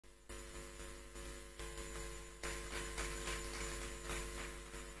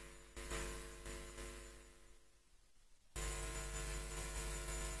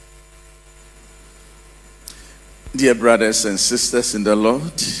Dear brothers and sisters in the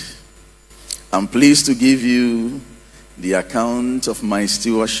Lord, I'm pleased to give you the account of my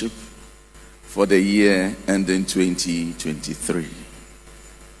stewardship for the year ending 2023.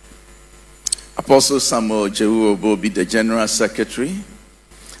 Apostle Samuel Jehu Obobi, the General Secretary,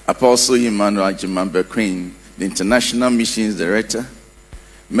 Apostle Emmanuel Ajimambe-Queen, the International Missions Director,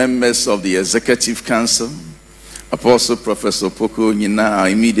 members of the Executive Council, Apostle Professor Poko Nyina, our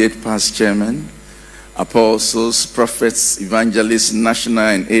immediate past chairman, apostles, prophets, evangelists, national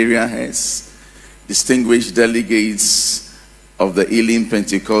and area heads, distinguished delegates of the Elim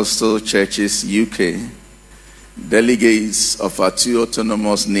Pentecostal Churches UK, delegates of our two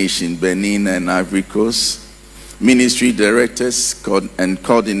autonomous nations, Benin and Ivory Coast, ministry directors and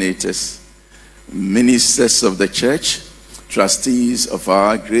coordinators, ministers of the church, trustees of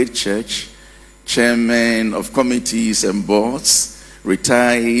our great church, chairmen of committees and boards,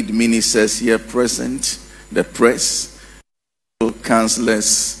 retired ministers here present, the press,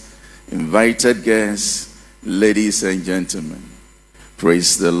 counselors, invited guests, ladies and gentlemen.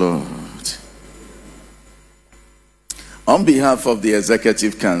 Praise the Lord. On behalf of the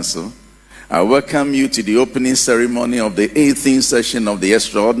Executive Council, I welcome you to the opening ceremony of the 18th session of the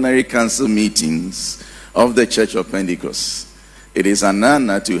Extraordinary Council meetings of the Church of Pentecost. It is an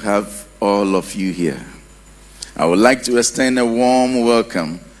honor to have all of you here. I would like to extend a warm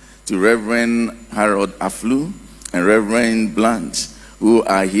welcome to Reverend Harold Aflu and Reverend Blunt, who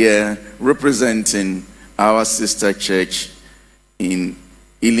are here representing our sister church in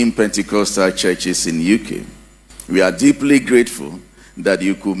Elim Pentecostal Churches in UK. We are deeply grateful that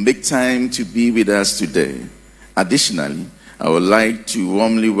you could make time to be with us today. Additionally, I would like to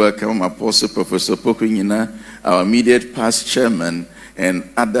warmly welcome Apostle Professor Poko Nyina, our immediate past chairman, and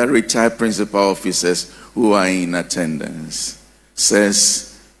other retired principal officers who are in attendance.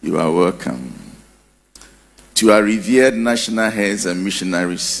 Says, you are welcome. To our revered national heads and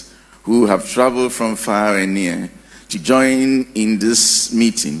missionaries who have traveled from far and near to join in this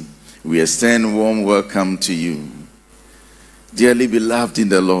meeting, we extend warm welcome to you. Dearly beloved in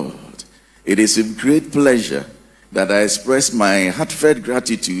the Lord, it is with great pleasure that I express my heartfelt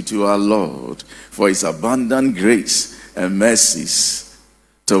gratitude to our Lord for his abundant grace and mercies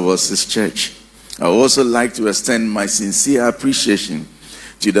towards his church. I would also like to extend my sincere appreciation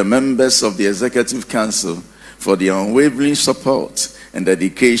to the members of the Executive Council for their unwavering support and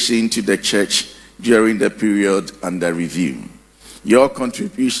dedication to the church during the period under review. Your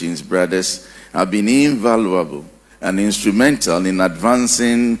contributions, brothers, have been invaluable and instrumental in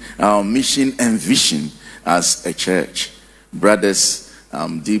advancing our mission and vision as a church. Brothers,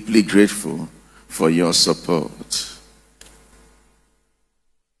 I'm deeply grateful for your support.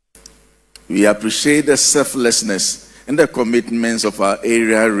 We appreciate the selflessness and the commitments of our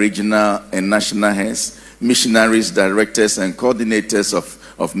area, regional, and national heads, missionaries, directors, and coordinators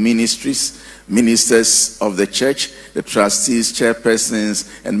of ministries, ministers of the church, the trustees,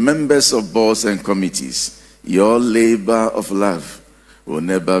 chairpersons, and members of boards and committees. Your labor of love will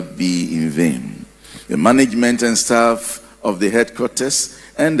never be in vain. The management and staff of the headquarters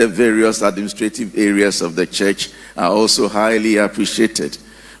and the various administrative areas of the church are also highly appreciated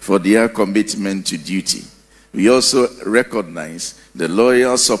for their commitment to duty. We also recognize the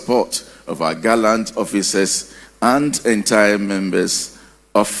loyal support of our gallant officers and entire members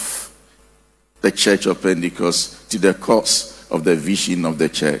of the Church of Pentecost to the cause of the vision of the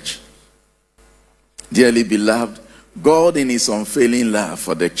church. Dearly beloved, God in his unfailing love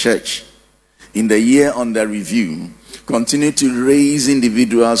for the church in the year under review continued to raise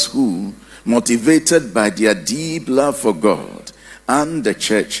individuals who, motivated by their deep love for God and the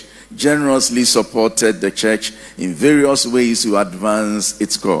church, generously supported the church in various ways to advance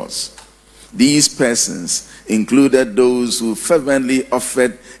its cause. These persons included those who fervently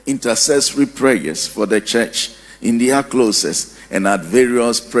offered intercessory prayers for the church in their closest and at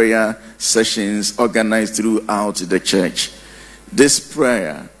various prayer sessions organized throughout the church. This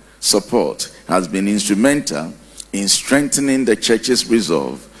prayer support has been instrumental in strengthening the church's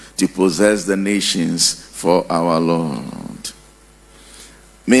resolve to possess the nations for our Lord.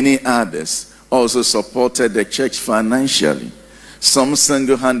 Many others also supported the church financially. Some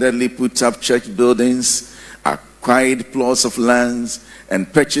single-handedly put up church buildings, acquired plots of lands,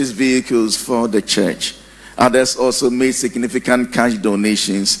 and purchased vehicles for the church. Others also made significant cash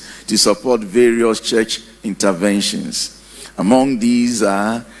donations to support various church interventions. Among these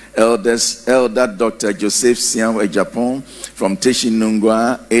are Elder Dr. Joseph Siam Ejapon from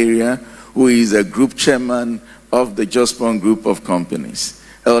Teshinungwa area, who is a group chairman of the Jospon Group of Companies.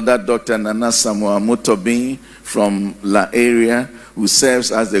 Elder Dr. Nana Samoa Motobin from La area, who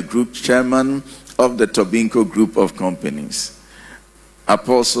serves as the group chairman of the Tobinco Group of Companies.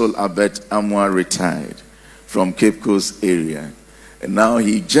 Apostle Abet Amwa retired from Cape Coast area. And now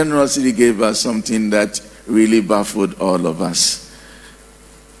he generously gave us something that really baffled all of us.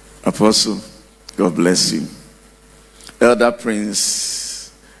 Apostle, God bless you. Elder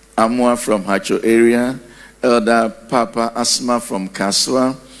Prince Amwa from Hacho area, Elder Papa Asma from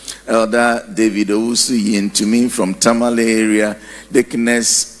Kaswa, Elder David Owusu Yintumi from Tamale area,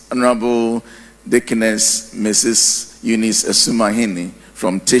 Deaconess, Honorable Deaconess Mrs. Eunice Esumahini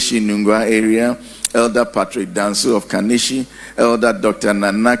from Teshi Nungwa area, Elder Patrick Dansu of Kanishi, Elder Dr.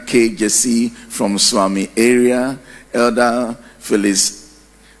 Nana K. Jesse from Swami area, Elder Phyllis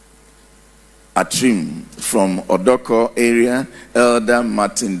Atrim from Odoko area, Elder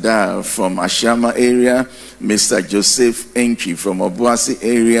Martin Dar from Ashama area, Mr. Joseph Enchi from Obuasi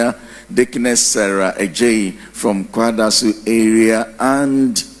area, Deaconess Sarah Ejei from Kwadasu area,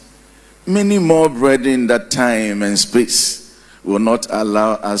 and many more brethren that time and space will not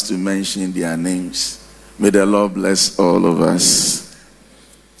allow us to mention their names. May the Lord bless all of us.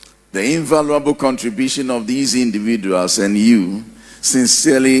 The invaluable contribution of these individuals and you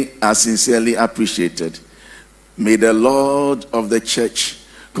are sincerely appreciated. May the Lord of the church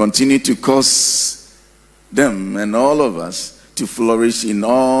continue to cause them and all of us to flourish in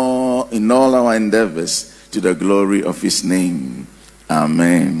all our endeavors to the glory of his name.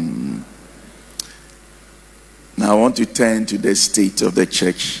 Amen. Now I want to turn to the state of the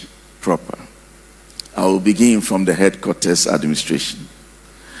church proper. I will begin from the headquarters administration.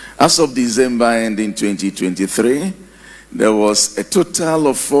 As of December ending 2023, there was a total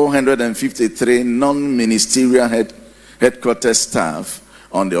of 453 non-ministerial headquarters staff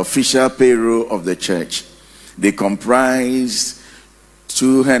on the official payroll of the church. They comprised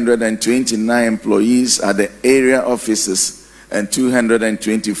 229 employees at the area offices and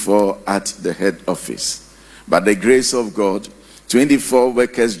 224 at the head office. By the grace of God, 24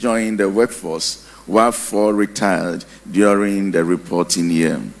 workers joined the workforce, while 4 retired during the reporting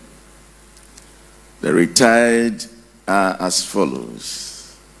year. The retired are as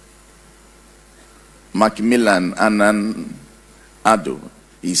follows. Macmillan Anan Ado,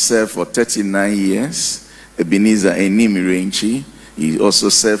 he served for 39 years. Ebenezer Enimirenchi, he also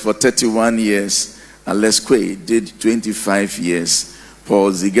served for 31 years. Alex Kwe did 25 years.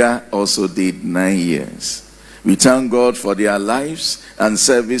 Paul Ziga also did 9 years. We thank God for their lives and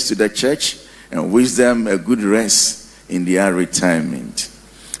service to the church and wish them a good rest in their retirement.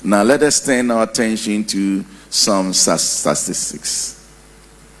 Now let us turn our attention to some statistics.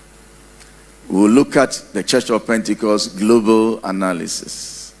 We'll look at the Church of Pentecost global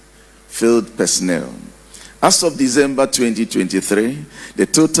analysis. Field personnel. As of December 2023, the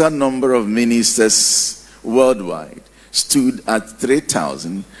total number of ministers worldwide stood at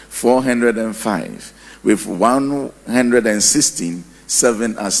 3,405, with 116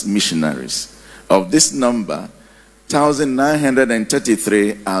 serving as missionaries. Of this number,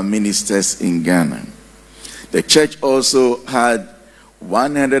 1,933 are ministers in Ghana. The church also had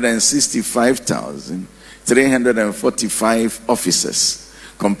 165,345 officers,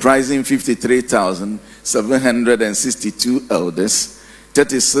 comprising 53,762 elders,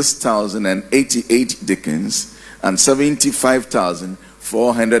 36,088 deacons, and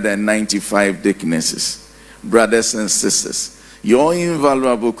 75,495 deaconesses. Brothers and sisters, your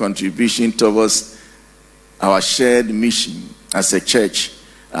invaluable contribution towards our shared mission as a church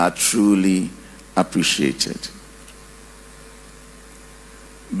are truly appreciated.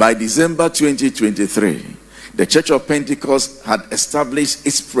 By December 2023, the Church of Pentecost had established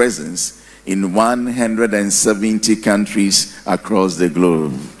its presence in 170 countries across the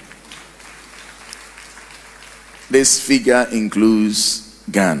globe. This figure includes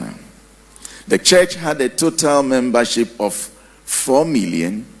Ghana. The church had a total membership of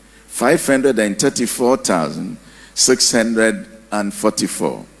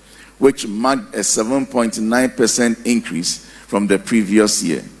 4,534,644, which marked a 7.9% increase from the previous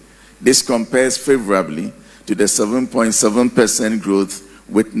year. This compares favorably to the 7.7% growth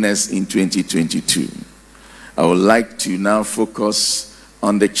witnessed in 2022. I would like to now focus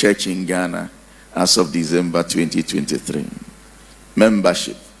on the church in Ghana as of December 2023.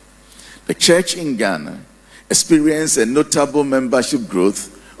 Membership. The church in Ghana experienced a notable membership growth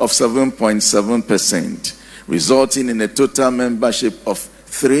of 7.7%, resulting in a total membership of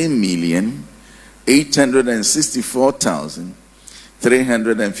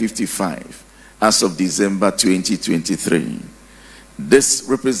 3,864,355 as of December 2023. This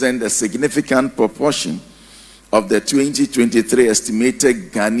represents a significant proportion of the 2023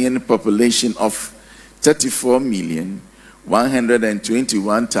 estimated Ghanaian population of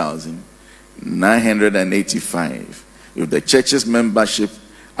 34,121,9 985, with the church's membership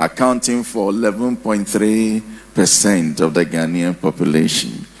accounting for 11.3% of the Ghanaian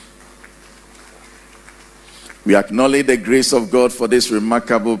population. We acknowledge the grace of God for this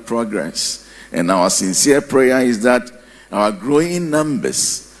remarkable progress, and our sincere prayer is that our growing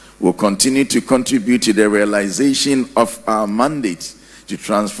numbers will continue to contribute to the realization of our mandate to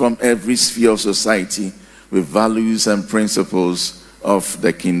transform every sphere of society with values and principles of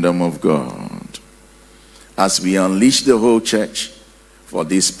the kingdom of God. As we unleash the whole church for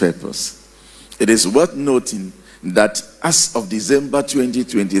this purpose, it is worth noting that as of December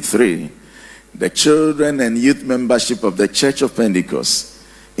 2023, the children and youth membership of the Church of Pentecost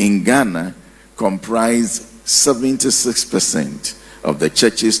in Ghana comprised 76% of the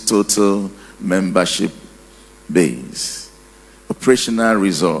church's total membership base. Operational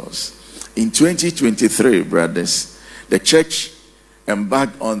resource. In 2023, brothers, the church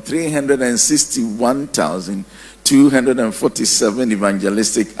embarked on 361,247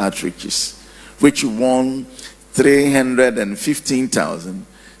 evangelistic outreaches, which won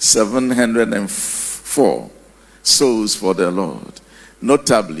 315,704 souls for the Lord.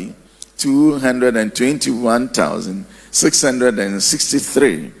 Notably,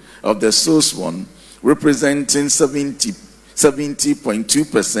 221,663 of the souls won, representing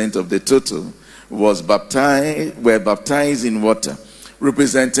 70.2% of the total, were baptized in water,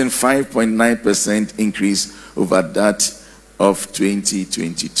 representing 5.9% increase over that of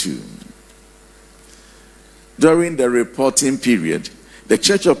 2022. During the reporting period, the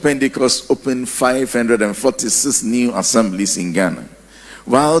Church of Pentecost opened 546 new assemblies in Ghana.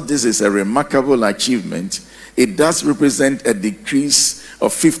 While this is a remarkable achievement, it does represent a decrease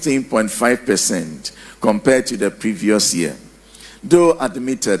of 15.5% compared to the previous year. Though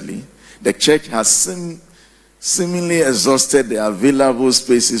admittedly, the church has seemingly exhausted the available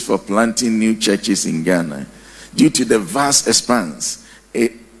spaces for planting new churches in Ghana due to the vast expanse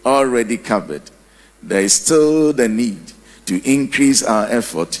it already covered, there is still the need to increase our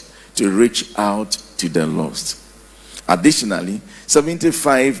effort to reach out to the lost. Additionally,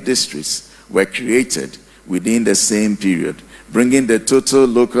 75 districts were created within the same period, bringing the total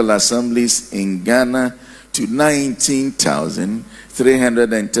local assemblies in Ghana to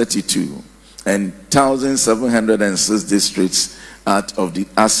 19,332 and 1,706 districts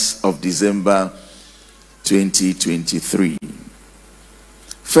as of December 2023.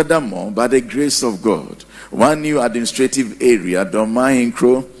 Furthermore, by the grace of God, one new administrative area,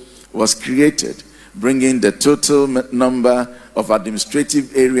 Gomoa-Fetteh, was created, bringing the total number of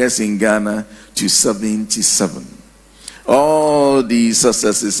administrative areas in Ghana to 77. All these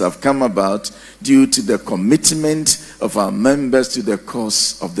successes have come about due to the commitment of our members to the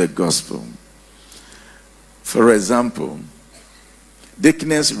cause of the gospel. For example,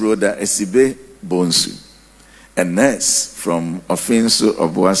 Deaconess Rhoda Esibe Bonsu, a nurse from Ofinso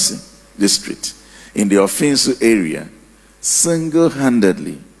Obuasi district in the Ofinso area,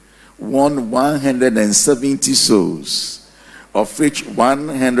 single-handedly won 170 souls, of which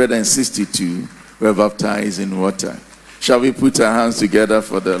 162 were baptized in water. Shall we put our hands together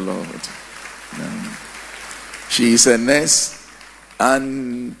for the Lord? She is a nurse,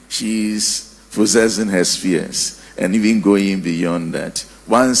 and she is possessing her spheres and even going beyond that.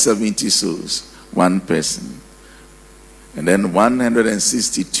 170 souls, one person. And then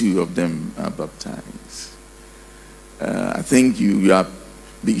 162 of them are baptized. I think you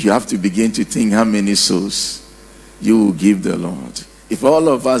have to begin to think how many souls you will give the Lord. If all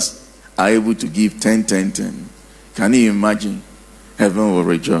of us are able to give 10, 10, 10, can you imagine? Heaven will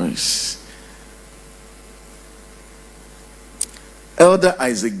rejoice. Elder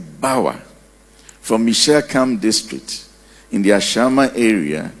Isaac Bauer from Michelle Camp District in the Ashama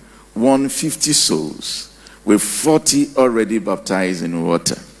area won 50 souls, with 40 already baptized in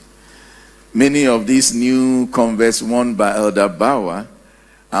water. Many of these new converts won by Elder Bauer,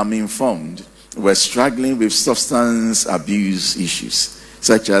 I'm informed, were struggling with substance abuse issues,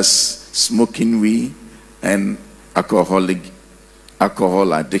 such as smoking weed and alcohol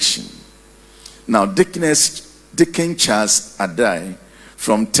addiction. Now, Deacon Charles Adai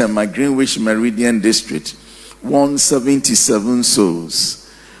from Tema Greenwich Meridian District won 77 souls,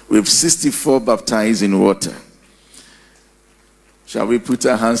 with 64 baptized in water. Shall we put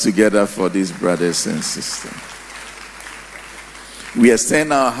our hands together for these brothers and sisters? We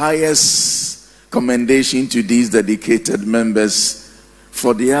extend our highest commendation to these dedicated members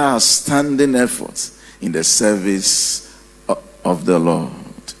for their outstanding efforts in the service of the Lord.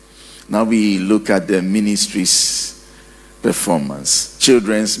 Now we look at the ministry's performance.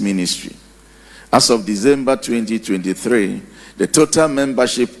 Children's ministry. As of December 2023, the total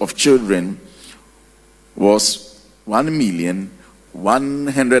membership of children was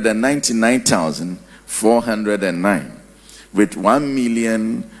 1,199,409, with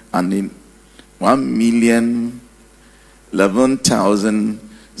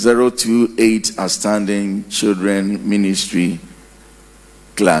 1,011,028 outstanding children ministry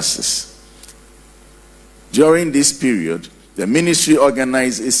classes. During this period, the ministry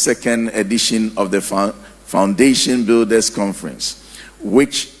organized its second edition of the Foundation Builders Conference,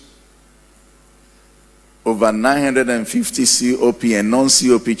 which over 950 COP and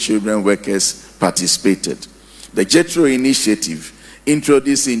non-COP children workers participated. The Jethro initiative,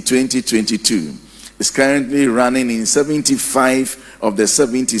 introduced in 2022, is currently running in 75 of the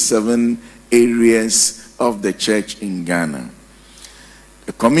 77 areas of the church in Ghana.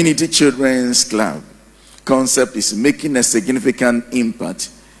 The Community Children's Club concept is making a significant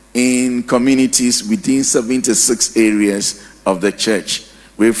impact in communities within 76 areas of the church,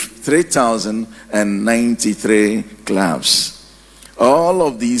 with 3,093 clubs. All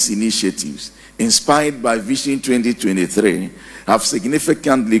of these initiatives, inspired by Vision 2023, have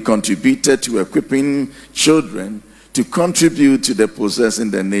significantly contributed to equipping children to contribute to the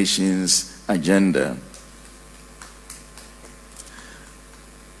Possessing the Nations agenda.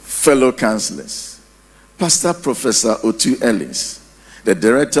 Fellow counselors, Pastor Professor Otu Ellis, the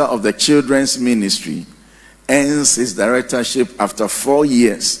director of the Children's Ministry, ends his directorship after 4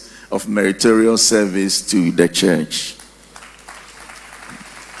 years of meritorious service to the church.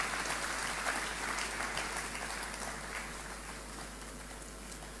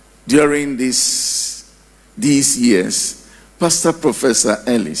 During these years, Pastor Professor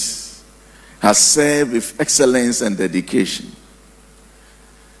Ellis has served with excellence and dedication.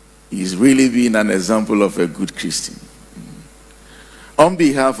 He's really been an example of a good Christian. On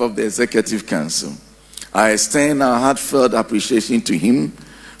behalf of the Executive Council, I extend our heartfelt appreciation to him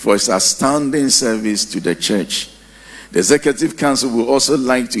for his outstanding service to the church. The Executive Council would also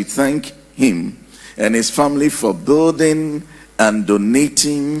like to thank him and his family for building and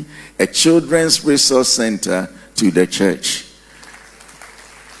donating a children's resource center to the church.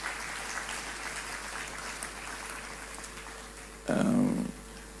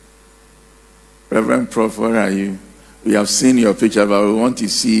 Reverend Prof, where are you? We have seen your picture, but we want to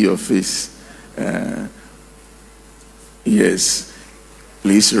see your face. Yes.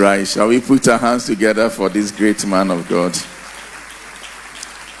 Please rise. Shall we put our hands together for this great man of God?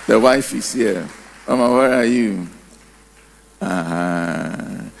 The wife is here. Mama, where are you?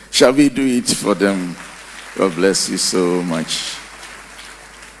 Shall we do it for them? God bless you so much.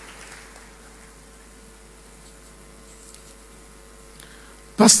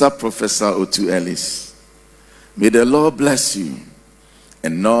 Pastor Professor Otu Ellis, may the Lord bless you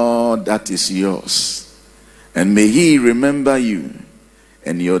and all that is yours, and may he remember you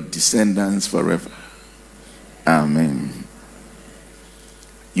and your descendants forever. Amen.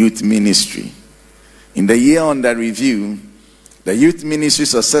 Youth Ministry. In the year under review, the Youth Ministry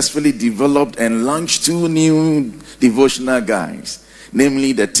successfully developed and launched 2 new devotional guides,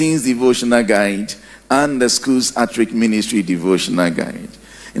 namely the Teens Devotional Guide and the Schools Outreach Ministry Devotional Guide.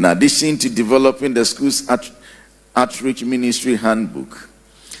 In addition to developing the Schools Outreach Ministry Handbook,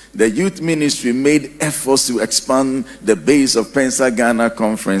 the Youth Ministry made efforts to expand the base of Pensa Ghana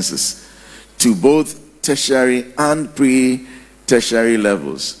conferences to both tertiary and pre-tertiary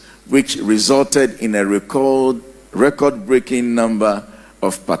levels, which resulted in a record-breaking number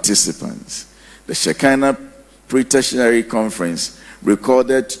of participants. The Shekinah Pre-Tertiary Conference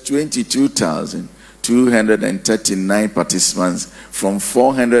recorded 22,239 participants from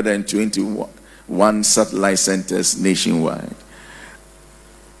 421 satellite centers nationwide.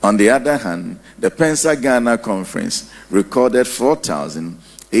 On the other hand, the Pensa Ghana Conference recorded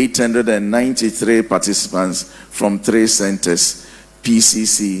 4,893 participants from 3 centers: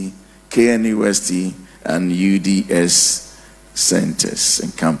 PCC, KNUST, and UDS centers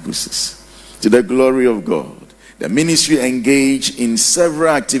and campuses. To the glory of God, the ministry engaged in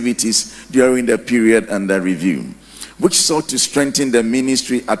several activities during the period under review, which sought to strengthen the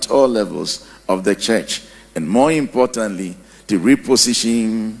ministry at all levels of the church, and more importantly, to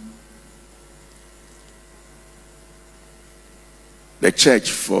reposition the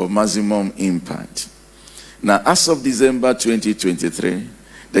church for maximum impact. Now, as of December 2023,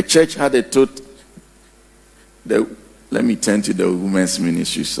 the church had a total... Let me turn to the women's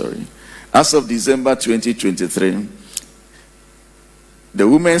ministry, sorry. As of December 2023, the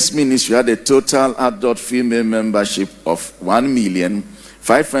women's ministry had a total adult female membership of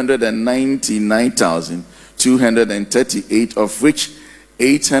 1,599,238, of which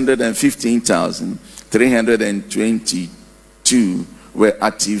 815,322 were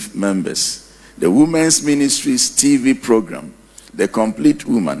active members. The Women's Ministry's TV program, The Complete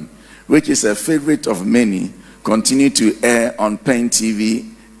Woman, which is a favorite of many, continues to air on Pent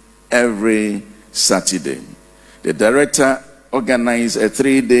TV every Saturday. The director organized a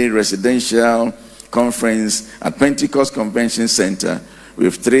 3-day residential conference at Pentecost Convention Center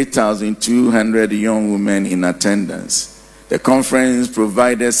with 3,200 young women in attendance. The conference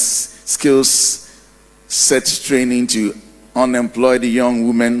provided skills set training to unemployed young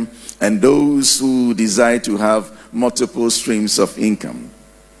women and those who desire to have multiple streams of income.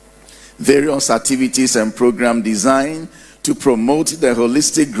 Various activities and programs designed to promote the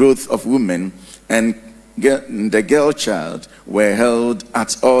holistic growth of women and the girl child were held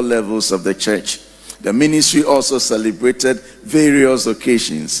at all levels of the church. The ministry also celebrated various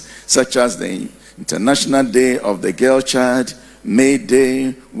occasions, such as the International Day of the Girl Child, May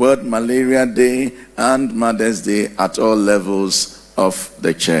Day, World Malaria Day, and Mother's Day at all levels of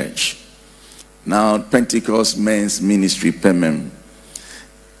the church. Now, Pentecost Men's Ministry, PEMEM.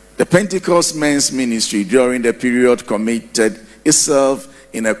 The Pentecost Men's Ministry during the period committed itself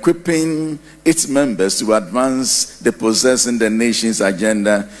in equipping its members to advance the possessing the nation's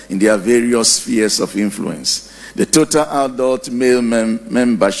agenda in their various spheres of influence. The total adult male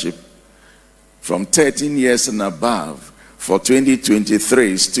membership from 13 years and above for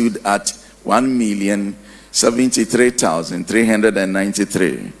 2023 stood at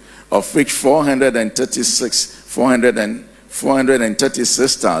 1,073,393, of which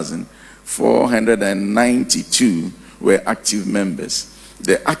 436,492 were active members.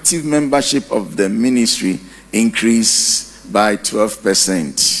 The active membership of the ministry increased by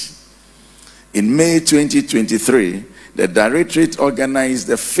 12%. In May 2023, the Directorate organized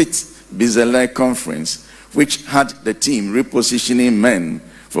the 5th Bizelek Conference, which had the theme Repositioning Men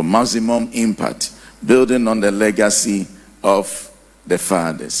for Maximum Impact, building on the legacy of the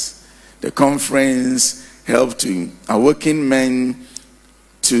fathers. The conference helped to awaken men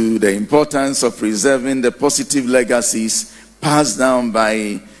to the importance of preserving the positive legacies passed down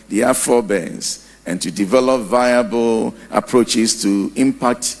by their forebears and to develop viable approaches to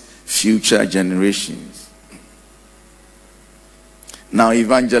impact future generations. Now,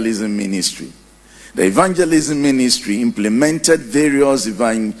 evangelism ministry. The evangelism ministry implemented various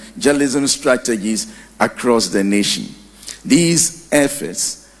evangelism strategies across the nation. These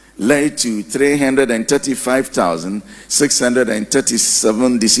efforts led to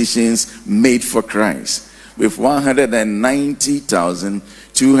 335,637 decisions made for Christ, with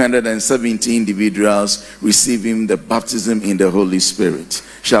 190,270 individuals receiving the baptism in the Holy Spirit.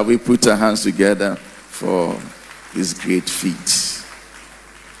 Shall we put our hands together for this great feat?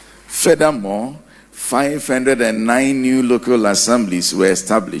 Furthermore, 509 new local assemblies were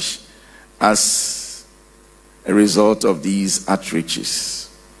established as a result of these outreaches.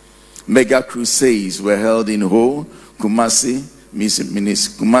 Mega crusades were held in Ho, Kumasi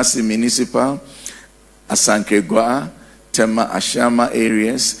Municipal, Asankegwa, Tema Ashama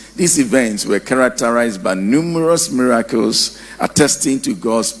areas. These events were characterized by numerous miracles attesting to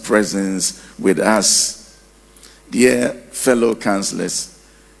God's presence with us. Dear fellow counselors,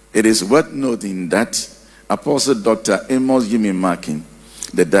 it is worth noting that Apostle Dr. Amos Jimmy Markin,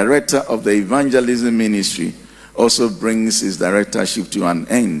 the director of the evangelism ministry, also brings his directorship to an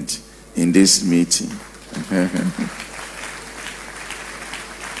end in this meeting.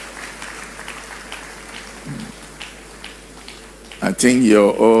 I think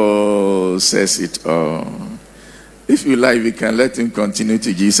your all says it all. If you like, we can let him continue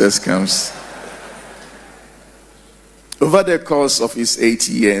till Jesus comes. Over the course of his 8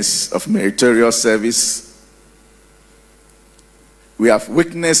 years of meritorious service, we have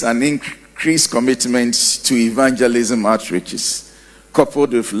witnessed an increased commitment to evangelism outreaches,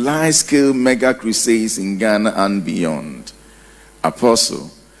 coupled with large-scale mega crusades in Ghana and beyond. Apostle,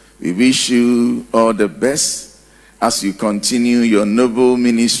 we wish you all the best as you continue your noble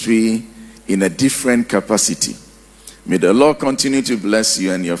ministry in a different capacity. May the Lord continue to bless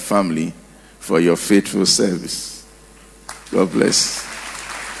you and your family for your faithful service. God bless.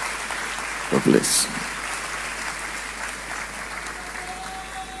 God bless.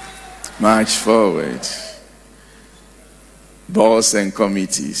 March forward. Boards and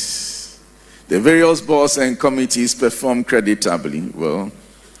committees. The various boards and committees perform creditably well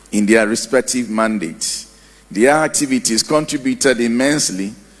in their respective mandates. Their activities contributed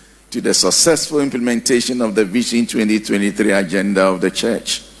immensely to the successful implementation of the Vision 2023 agenda of the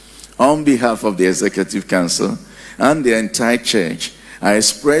church. On behalf of the Executive Council and the entire church, I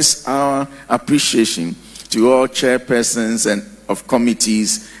express our appreciation to all chairpersons and of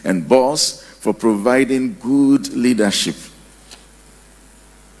committees and boards for providing good leadership.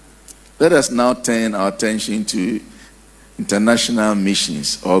 Let us now turn our attention to international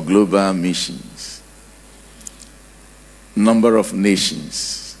missions or global missions. Number of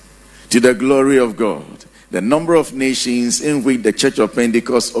nations. To the glory of God, the number of nations in which the Church of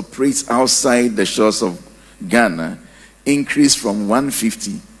Pentecost operates outside the shores of Ghana increased from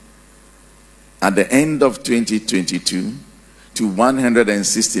 150 at the end of 2022 to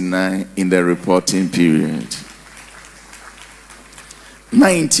 169 in the reporting period.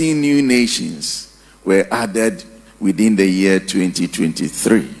 19 new nations were added within the year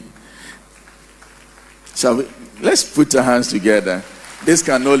 2023. So let's put our hands together. This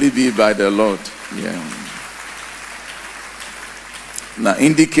can only be by the Lord. Yeah. Now,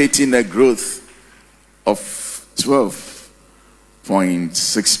 indicating a growth of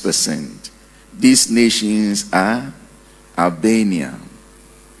 12.6%. These nations are Albania,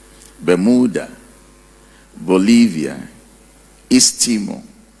 Bermuda, Bolivia, East Timor,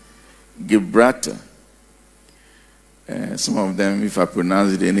 Gibraltar. Some of them, if I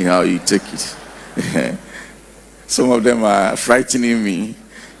pronounce it anyhow, you take it. Some of them are frightening me.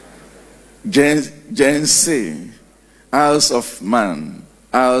 Jersey, Isles of Man,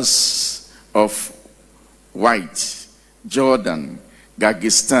 Isles of Wight, Jordan,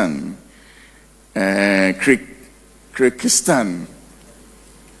 Kyrgyzstan, Kyrgyzstan.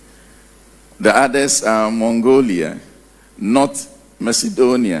 The others are Mongolia, North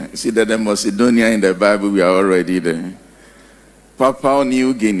Macedonia. You see that the Macedonia in the Bible, we are already there. Papua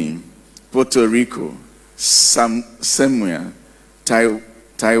New Guinea, Puerto Rico, Samoa,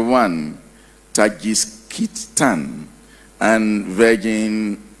 Taiwan, Tajikistan, and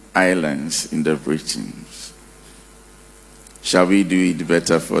Virgin Islands in the Britons. Shall we do it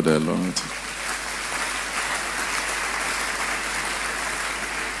better for the Lord?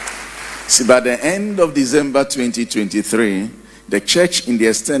 See, by the end of December 2023, the church in the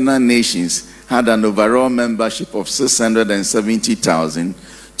external nations had an overall membership of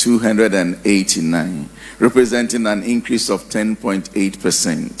 670,289, representing an increase of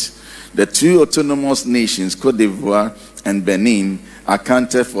 10.8%. The two autonomous nations, Cote d'Ivoire and Benin,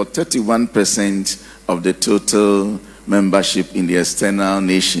 accounted for 31% of the total membership in the external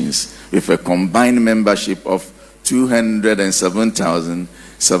nations, with a combined membership of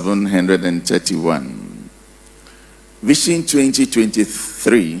 207,731. Vision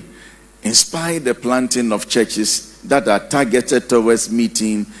 2023 inspired the planting of churches that are targeted towards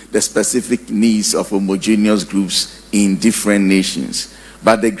meeting the specific needs of homogeneous groups in different nations.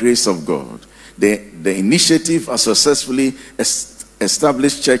 By the grace of God, the initiative has successfully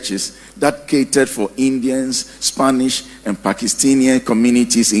established churches that catered for Indians, Spanish, and Pakistani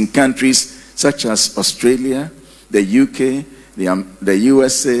communities in countries such as Australia, the UK, the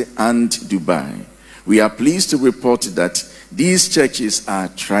USA, and Dubai. We are pleased to report that these churches are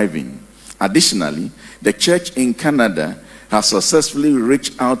thriving. Additionally, the church in Canada has successfully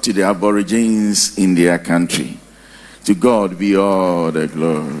reached out to the Aborigines in their country. To God be all the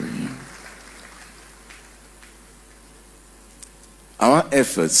glory. Our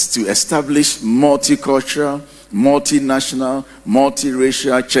efforts to establish multicultural, multinational,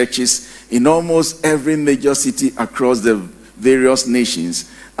 multiracial churches in almost every major city across the various nations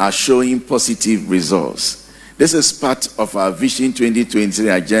are showing positive results. This is part of our Vision 2023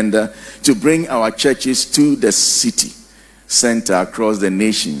 agenda to bring our churches to the city center across the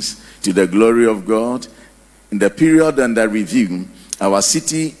nations to the glory of God. In the period under review, our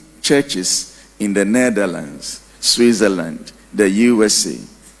city churches in the Netherlands, Switzerland, the USA,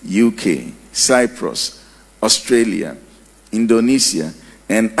 UK, Cyprus, Australia, Indonesia,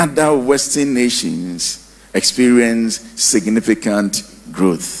 and other Western nations experienced significant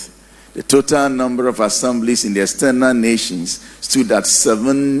growth. The total number of assemblies in the external nations stood at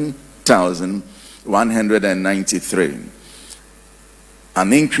 7,193,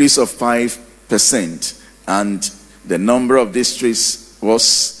 an increase of 5%, and the number of districts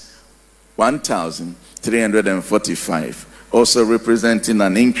was 1,345, also representing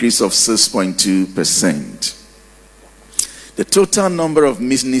an increase of 6.2%. The total number of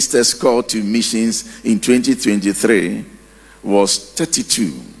ministers called to missions in 2023 was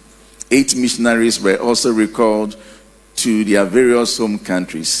 32. 8 missionaries were also recalled to their various home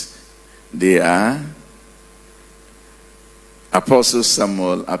countries. They are Apostle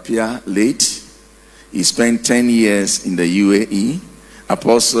Samuel Appiah, late. He spent 10 years in the UAE.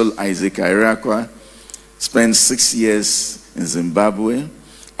 Apostle Isaac Irakwa spent 6 years in Zimbabwe.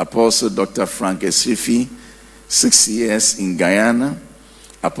 Apostle Dr. Frank Esifi, 6 years in Guyana.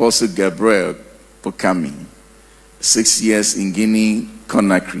 Apostle Gabriel Pokami, 6 years in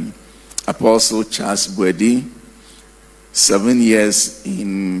Guinea-Conakry. Apostle Charles Bwedi, 7 years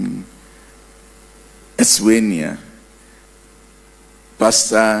in Eswania,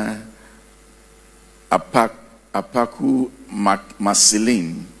 Pastor Apaku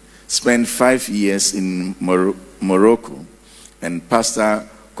Marceline spent 5 years in Morocco, and Pastor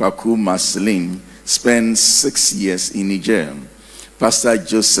Kwaku Marceline spent 6 years in Niger. Pastor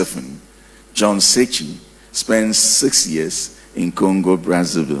Josephine John Sechi spent 6 years in Congo,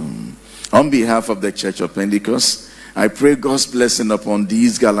 Brazzaville. On behalf of the Church of Pentecost, I pray God's blessing upon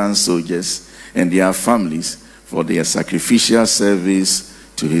these gallant soldiers and their families for their sacrificial service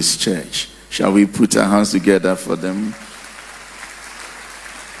to his church. Shall we put our hands together for them?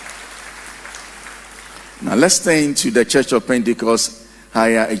 Now let's turn to the Church of Pentecost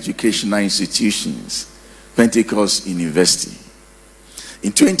higher educational institutions, Pentecost University.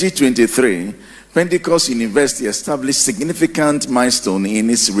 In 2023, Pentecost University established significant milestone in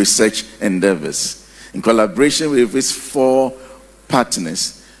its research endeavors. In collaboration with its 4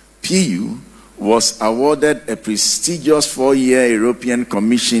 partners, PU was awarded a prestigious 4-year European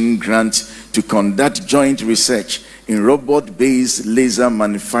Commission grant to conduct joint research in robot-based laser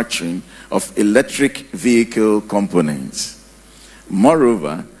manufacturing of electric vehicle components.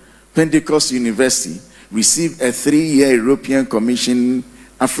 Moreover, Pentecost University received a 3-year European Commission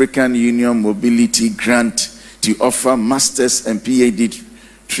African Union Mobility Grant to offer master's and PhD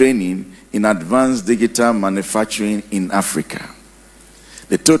training in advanced digital manufacturing in Africa.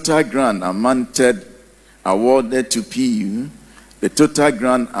 The total grant amount awarded to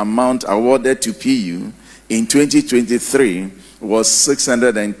PU in 2023 was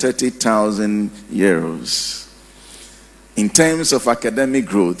 630,000 euros. In terms of academic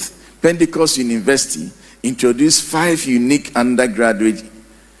growth, Pentecost University introduced 5 unique undergraduate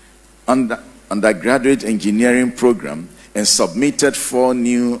engineering programs and submitted 4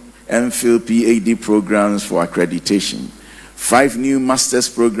 new MPhil PhD programs for accreditation. 5 new master's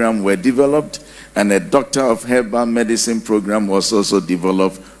programs were developed, and a Doctor of Herbal Medicine program was also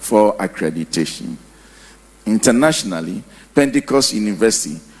developed for accreditation. Internationally, Pentecost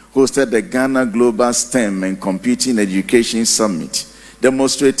University hosted the Ghana Global STEM and Computing Education Summit,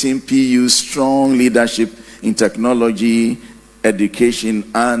 demonstrating PU's strong leadership in technology, education,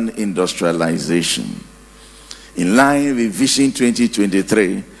 and industrialization. In line with Vision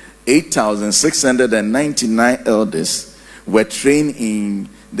 2023, 8,699 elders were trained in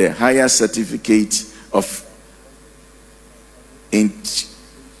the higher certificate of in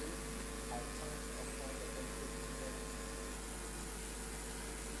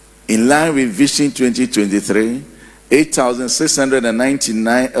line with Vision 2023,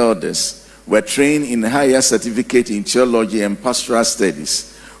 8,699 elders were trained in higher certificate in theology and pastoral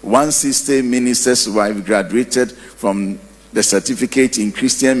studies. 160 ministers' wives graduated from the certificate in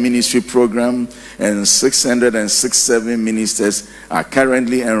Christian ministry program, and 667 ministers are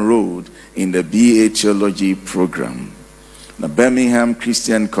currently enrolled in the BA theology program. The Birmingham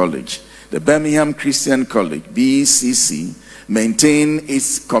Christian College, BCC, maintain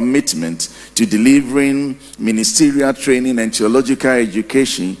its commitment to delivering ministerial training and theological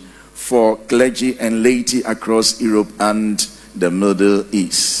education for clergy and laity across Europe and the Middle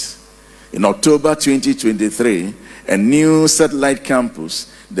East. In October 2023, a new satellite campus,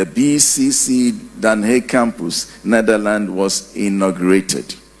 the BCC Den Haag campus, Netherlands, was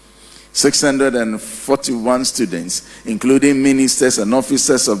inaugurated. 641 students, including ministers and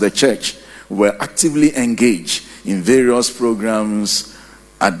officers of the church, were actively engaged in various programs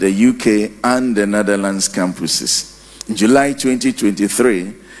at the UK and the Netherlands campuses. In July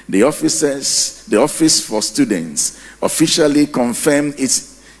 2023, the Office for Students officially confirmed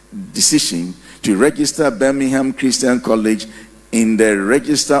its decision to register Birmingham Christian College in the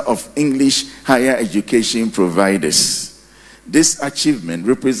Register of English Higher Education Providers. This achievement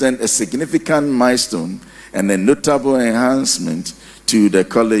represents a significant milestone and a notable enhancement to the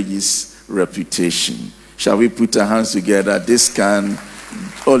college's reputation. Shall we put our hands together? This can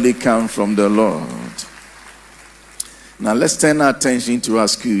only come from the Lord. Now let's turn our attention to our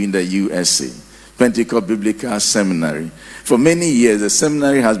school in the USA, Pentecost Biblical Seminary. For many years, the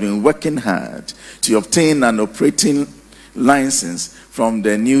seminary has been working hard to obtain an operating license from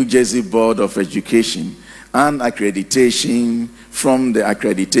the New Jersey Board of Education and accreditation from the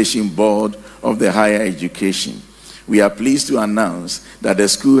Accreditation Board of the Higher Education. We are pleased to announce that the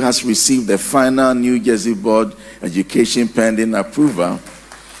school has received the final New Jersey Board Education pending approval.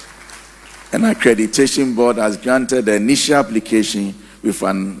 An accreditation board has granted the initial application with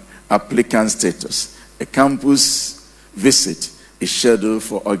an applicant status. A campus visit is scheduled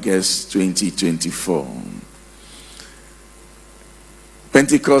for August 2024.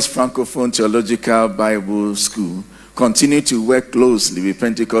 Pentecost Francophone Theological Bible School continue to work closely with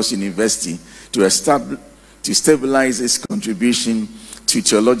Pentecost University to stabilize its contribution to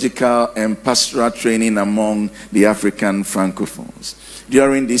theological and pastoral training among the African Francophones.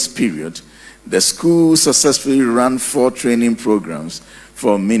 During this period, the school successfully ran 4 training programs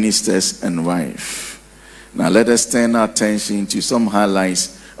for ministers and wives. Now let us turn our attention to some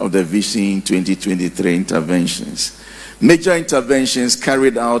highlights of the Vision 2023 interventions. Major interventions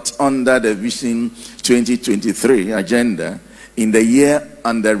carried out under the Vision 2023 agenda in the year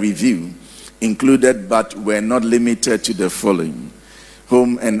under review included but were not limited to the following: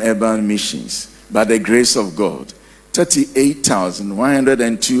 home and urban missions. By the grace of God,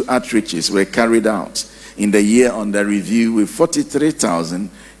 38,102 outreaches were carried out in the year under review, with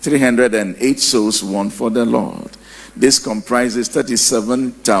 43,308 souls won for the Lord. This comprises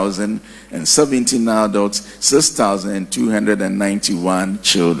 37,017 adults, 6,291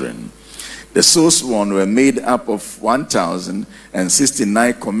 children. The souls won were made up of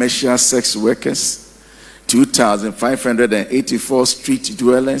 1,069 commercial sex workers, 2,584 street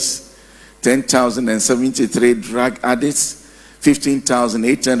dwellers, 10,073 drug addicts,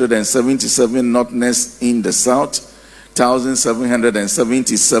 15,877 northerners in the south,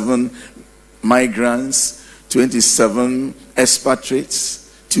 1,777 migrants, 27 expatriates,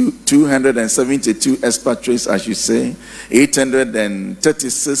 272 expatriates, I should say,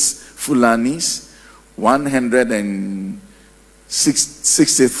 836 Fulanis,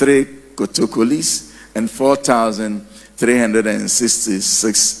 163 Kotokolis, and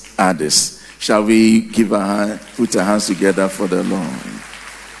 4,366 others. Shall we put our hands together for the Lord?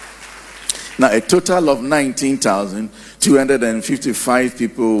 Now, a total of 19,255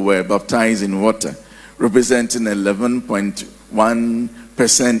 people were baptized in water, representing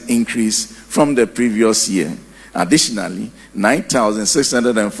 11.1% increase from the previous year. Additionally,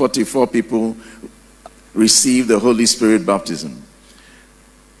 9,644 people received the Holy Spirit baptism.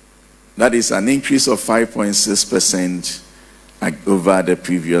 That is an increase of 5.6% over the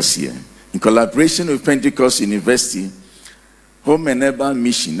previous year. In collaboration with Pentecost University, Home and Urban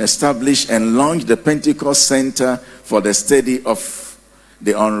Mission established and launched the Pentecost Center for the Study of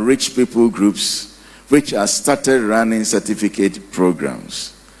the Unreached People Groups, which has started running certificate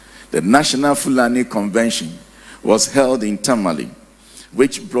programs. The National Fulani Convention was held in Tamale,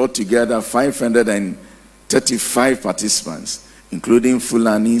 which brought together 535 participants, including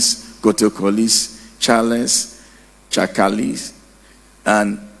Fulanis, Kotokolis, Charles, Chakalis,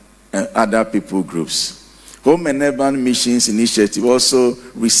 and other people groups. Home and Urban Missions Initiative also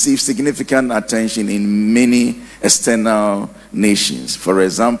received significant attention in many external nations. For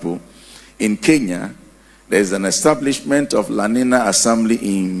example, in Kenya, there is an establishment of Lanina Assembly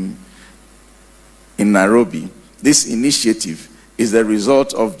in Nairobi. This initiative is the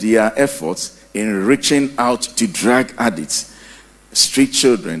result of their efforts in reaching out to drug addicts, street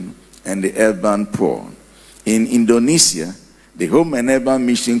children, and the urban poor. In Indonesia, the Home and Urban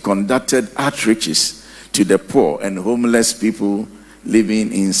Mission conducted outreaches to the poor and homeless people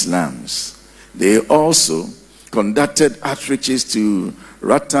living in slums. They also conducted outreaches to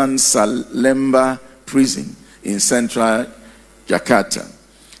Ratan Salemba prison in central Jakarta,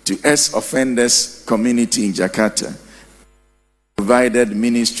 to ex-offenders community in Jakarta, provided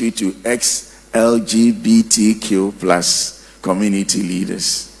ministry to ex-LGBTQ plus community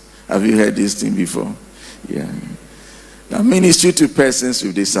leaders. Have you heard this thing before? Yeah. Now, ministry to persons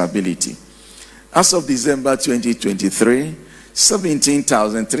with disability. As of December 2023,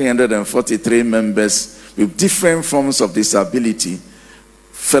 17,343 members with different forms of disability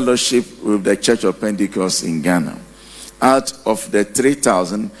fellowship with the Church of Pentecost in Ghana. Out of the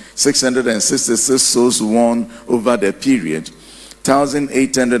 3,666 souls won over the period,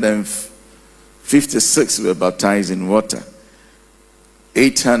 1,856 were baptized in water.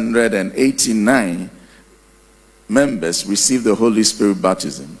 889 members received the Holy Spirit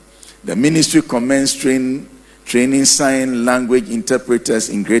baptism. The ministry commenced training sign language interpreters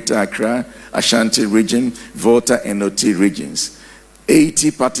in Greater Accra, Ashanti region, Volta, and Oti regions.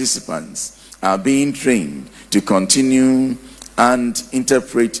 80 participants are being trained to continue and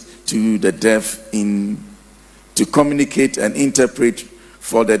interpret to the deaf to communicate and interpret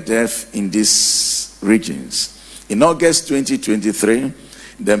for the deaf in these regions. In August 2023,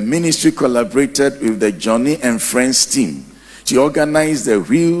 the ministry collaborated with the Johnny and Friends team to organize the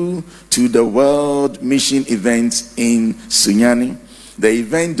Wheel to the World Mission event in Sunyani. The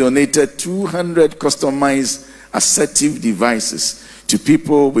event donated 200 customized assistive devices to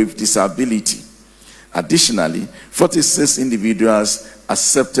people with disability. Additionally, 46 individuals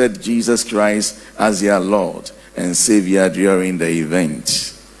accepted Jesus Christ as their Lord and Savior during the event.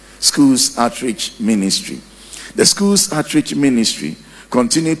 Schools Outreach Ministry. The Schools Outreach Ministry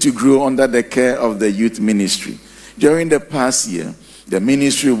continue to grow under the care of the youth ministry. During the past year, the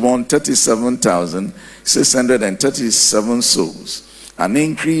ministry won 37,637 souls, an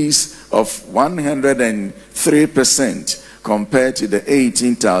increase of 103% compared to the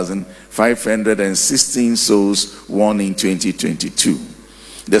 18,516 souls won in 2022.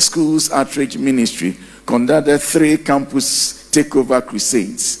 The school's outreach ministry conducted 3 campus takeover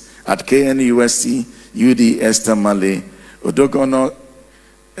crusades at KNUST, UD Tamale, Odogono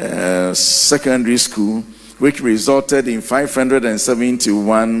Secondary School, which resulted in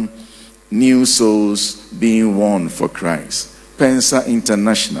 571 new souls being won for Christ. Pensa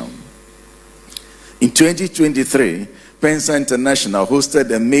International. In 2023, Pensa International hosted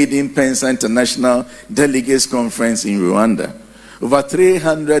the maiden Pensa International Delegates Conference in Rwanda. Over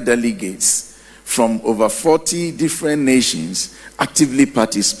 300 delegates from over 40 different nations actively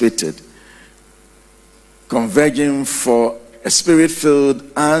participated, converging for a spirit-filled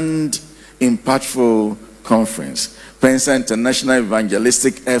and impactful conference. Pensa International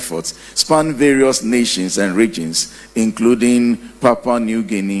evangelistic efforts span various nations and regions, including Papua New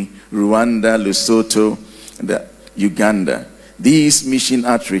Guinea, Rwanda, Lesotho, and Uganda. These mission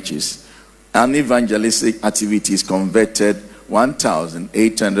outreaches and evangelistic activities converted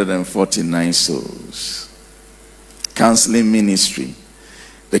 1,849 souls. Counseling ministry.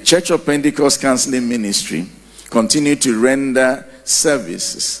 The Church of Pentecost Counseling Ministry continued to render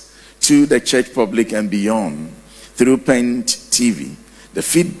services to the church public and beyond through Pent TV. The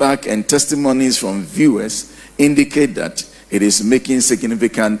feedback and testimonies from viewers indicate that it is making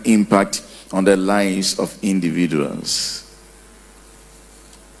significant impact on the lives of individuals.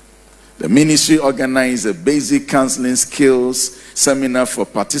 The ministry organized a basic counseling skills seminar for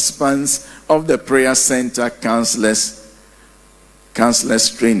participants of the prayer center counselors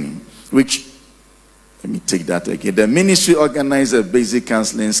training, which, let me take that again. The ministry organized a basic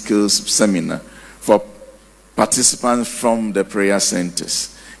counseling skills seminar for participants from the prayer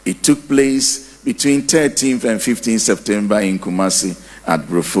centers. It took place between 13th and 15th September in Kumasi at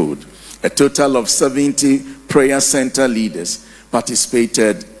Bruford. A total of 70 prayer center leaders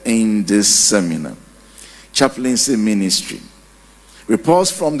participated in this seminar. Chaplaincy ministry.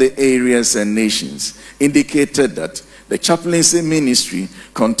 Reports from the areas and nations indicated that the chaplaincy ministry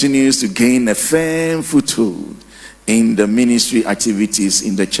continues to gain a firm foothold in the ministry activities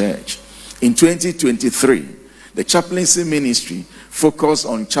in the church. In 2023, the chaplaincy ministry focused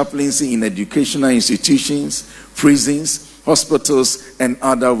on chaplaincy in educational institutions, prisons, hospitals, and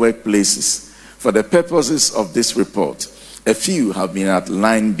other workplaces. For the purposes of this report, a few have been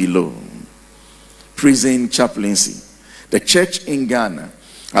outlined below. Prison chaplaincy. The church in Ghana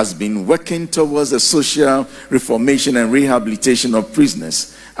has been working towards the social reformation and rehabilitation of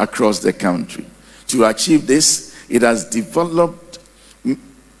prisoners across the country. To achieve this, it has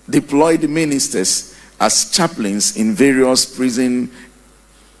deployed ministers as chaplains in various prison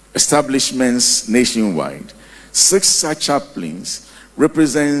establishments nationwide. 6 such chaplains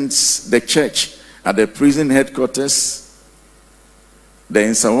represents the church at the prison headquarters, the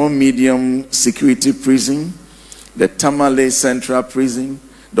Nsawam Medium Security Prison, the Tamale Central Prison,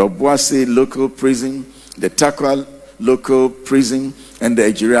 the Obuasi Local Prison, the Takwa Local Prison, and the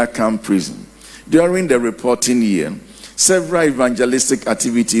Ejiria Camp Prison. During the reporting year, several evangelistic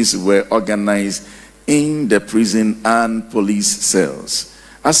activities were organized in the prison and police cells.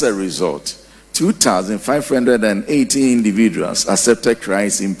 As a result, 2,580 individuals accepted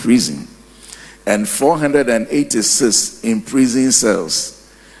Christ in prison and 486 in prison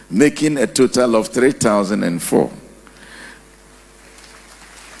cells, making a total of 3,004.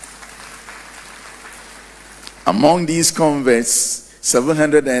 Among these converts,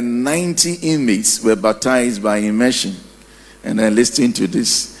 790 inmates were baptized by immersion. And then listen to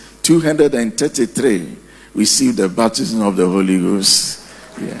this, 233 received the baptism of the Holy Ghost.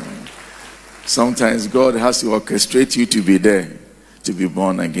 Yeah. Sometimes God has to orchestrate you to be there, to be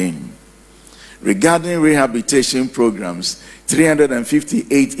born again. Regarding rehabilitation programs,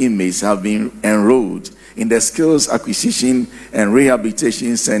 358 inmates have been enrolled in the Skills Acquisition and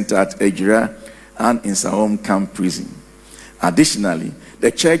Rehabilitation Center at Ejiria and in Nsawam Camp Prison. Additionally,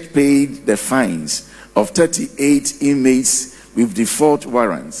 the church paid the fines of 38 inmates with default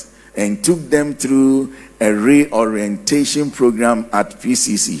warrants and took them through a reorientation program at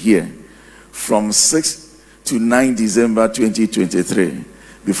PCC here from 6 to 9 December 2023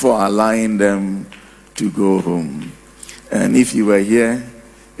 before allowing them to go home. And if you were here,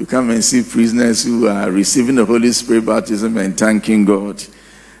 you come and see prisoners who are receiving the Holy Spirit baptism and thanking God.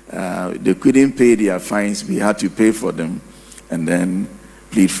 They couldn't pay their fines. We had to pay for them and then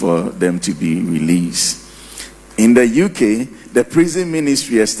plead for them to be released. In the UK, the prison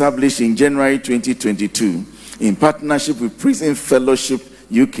ministry, established in January 2022 in partnership with Prison Fellowship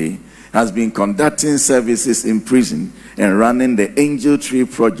UK, has been conducting services in prison and running the Angel Tree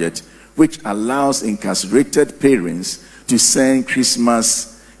Project, which allows incarcerated parents to send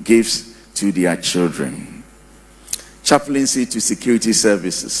Christmas gifts to their children. Chaplaincy to security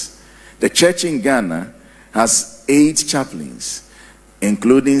services. The church in Ghana has 8 chaplains,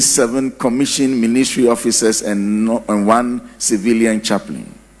 including 7 commissioned ministry officers and 1 civilian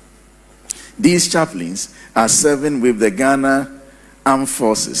chaplain. These chaplains are serving with the Ghana Armed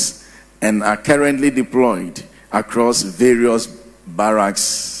Forces and are currently deployed across various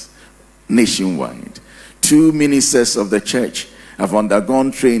barracks nationwide. 2 ministers of the church have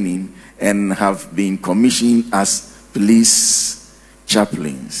undergone training and have been commissioned as police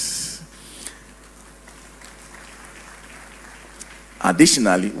chaplains.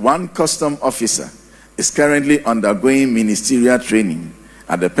 Additionally, 1 custom officer is currently undergoing ministerial training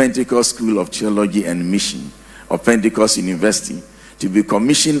at the Pentecost School of Theology and Mission of Pentecost University to be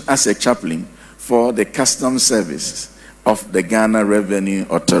commissioned as a chaplain for the customs service of the Ghana Revenue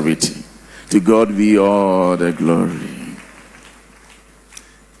Authority. To God be all the glory.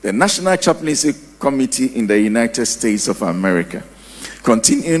 The National Chaplaincy Committee in the United States of America,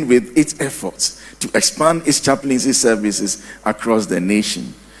 continuing with its efforts to expand its chaplaincy services across the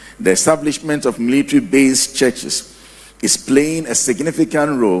nation. The establishment of military-based churches is playing a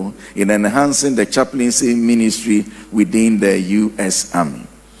significant role in enhancing the chaplaincy ministry within the U.S. Army.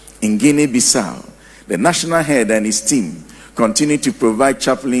 In Guinea-Bissau, the national head and his team continue to provide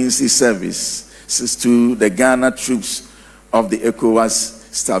chaplaincy services to the Ghana troops of the ECOWAS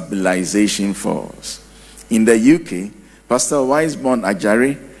Stabilization Force. In the UK, Pastor Wiseborn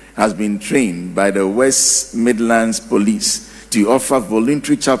Ajari has been trained by the West Midlands Police to offer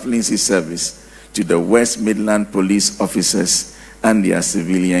voluntary chaplaincy service to the West Midland police officers and their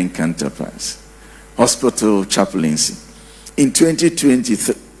civilian counterparts. Hospital chaplaincy. In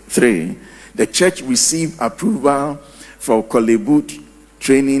 2023, the church received approval for Kolebu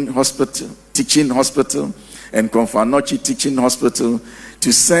Teaching Hospital and Konfanochi Teaching Hospital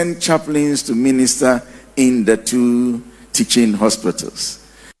to send chaplains to minister in the 2 teaching hospitals.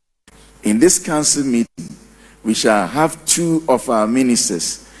 In this council meeting, we shall have 2 of our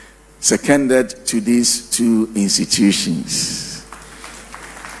ministers seconded to these 2 institutions.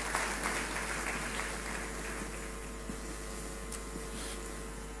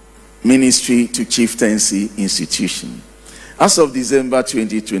 Ministry to Chieftaincy Institution. As of December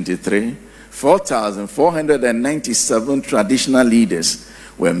 2023, 4,497 traditional leaders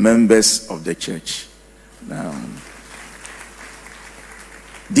were members of the church. Now,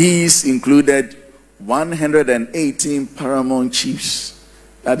 these included 118 paramount chiefs.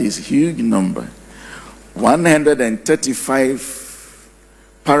 That is a huge number. 135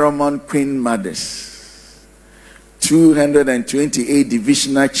 paramount queen mothers. 228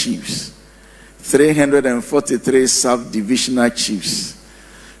 divisional chiefs. 343 sub-divisional chiefs.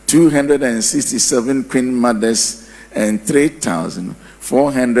 267 queen mothers and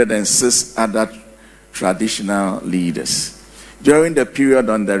 3,406 other traditional leaders. During the period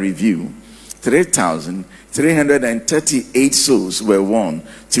under review, 3,338 souls were won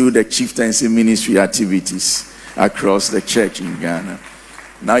through the chieftaincy ministry activities across the church in Ghana.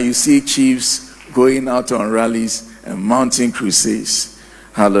 Now you see chiefs going out on rallies and mounting crusades.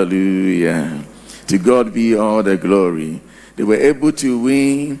 Hallelujah. To God be all the glory. They were able to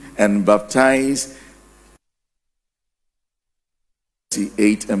win and baptize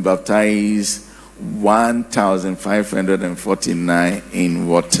 1,549 in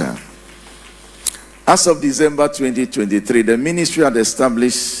water. As of December 2023, the ministry had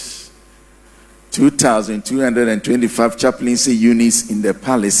established 2,225 chaplaincy units in the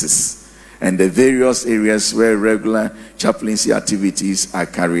palaces and the various areas where regular chaplaincy activities are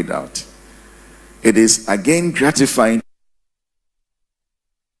carried out. It is again gratifying to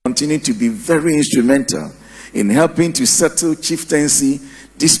continue to be very instrumental in helping to settle chieftaincy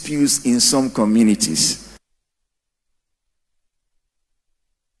disputes in some communities.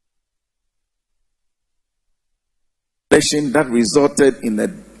 That resulted in a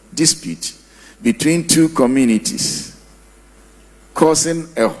dispute between 2 communities, causing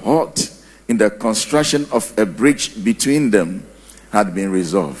a halt in the construction of a bridge between them, had been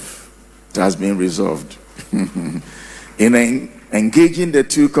resolved. It has been resolved. In engaging the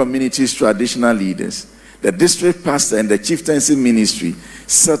 2 communities' traditional leaders, the district pastor and the chieftaincy ministry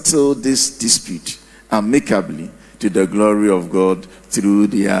settled this dispute amicably to the glory of God through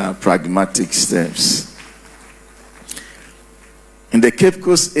their pragmatic steps. In the Cape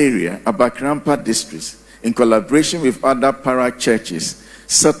Coast area, Abakrampa district, in collaboration with other para-churches,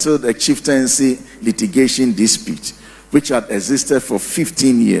 settled a chieftaincy litigation dispute which had existed for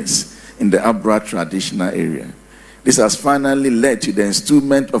 15 years in the Abra traditional area. This has finally led to the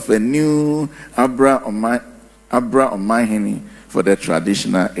installment of a new Abra Omahini for the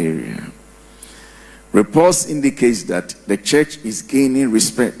traditional area. Reports indicate that the church is gaining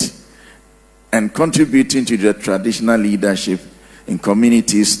respect and contributing to the traditional leadership in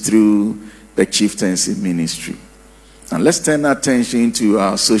communities through the chieftaincy ministry. And let's turn our attention to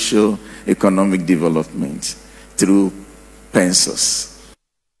our socio-economic development through Pentecost.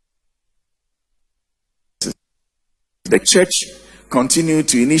 The church continued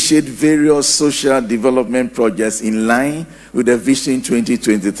to initiate various social development projects in line with the Vision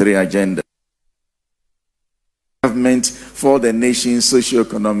 2023 agenda. Government for the nation's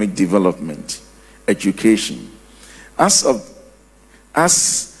socio-economic development, education. As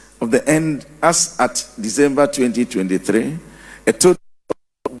at December 2023, a total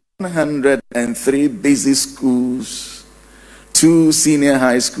of 103 basic schools, 2 senior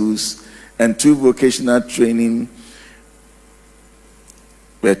high schools, and 2 vocational training,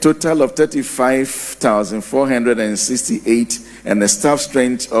 a total of 35,468, and a staff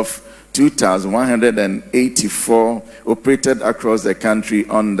strength of 2,184 operated across the country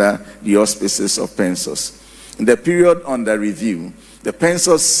under the auspices of Pentecost. In the period under review, the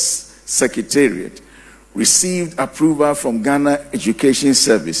Pentecost Secretariat received approval from Ghana Education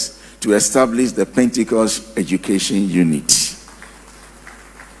Service to establish the Pentecost Education Unit.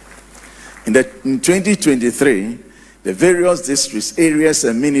 In 2023, the various districts, areas,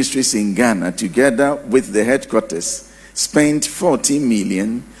 and ministries in Ghana, together with the headquarters, spent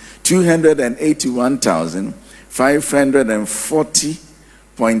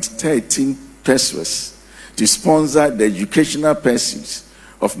 40,281,540.13 pesos to sponsor the educational pursuits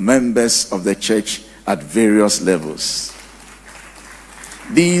of members of the church at various levels.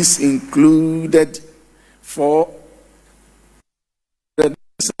 These included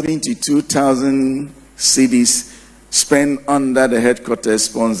 472,000 cedis spent under the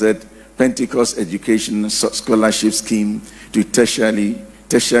headquarters-sponsored Pentecost Education Scholarship Scheme to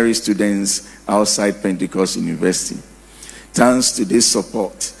tertiary students outside Pentecost University. Thanks to this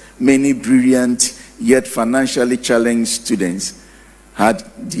support, many brilliant yet financially challenged students had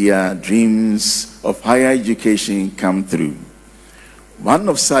their dreams of higher education come true. One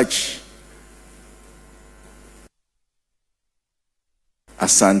of such,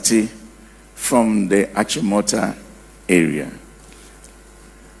 Asante, from the Achimota area.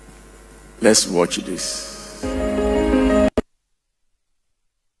 Let's watch this.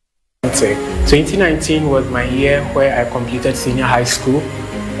 2019 was my year where I completed senior high school,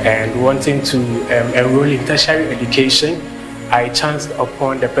 and wanting to enroll in tertiary education, I chanced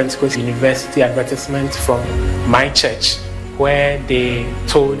upon the Pentecost University advertisement from my church, where they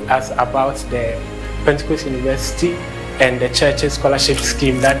told us about the Pentecost University and the church's scholarship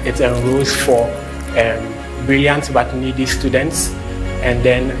scheme that it enrolls for brilliant but needy students. And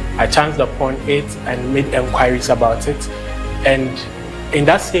then I chanced upon it and made inquiries about it. And in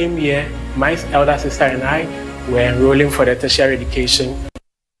that same year, my elder sister and I were enrolling for the tertiary education.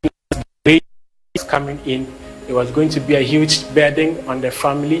 Coming in, it was going to be a huge burden on the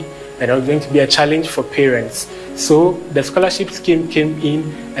family, and it was going to be a challenge for parents. So the scholarship scheme came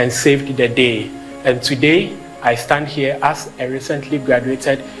in and saved the day. And today, I stand here as a recently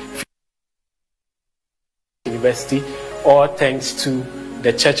graduated university, all thanks to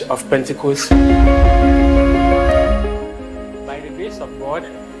the Church of Pentecost. By the grace of God,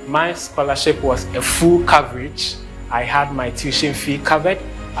 my scholarship was a full coverage. I had my tuition fee covered,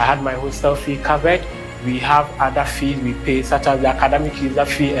 I had my hostel fee covered. We have other fees we pay, such as the academic user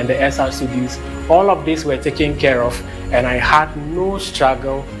fee and the SRC dues. All of these were taken care of, and I had no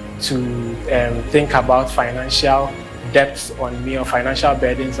struggle to think about financial debts on me or financial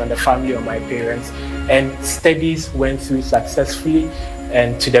burdens on the family or my parents. And studies went through successfully,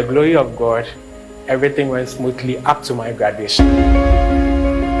 and to the glory of God, everything went smoothly up to my graduation.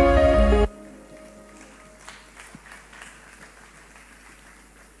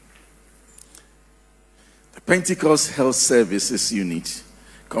 The Pentecost Health Services Unit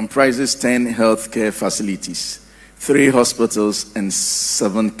comprises 10 healthcare facilities, 3 hospitals, and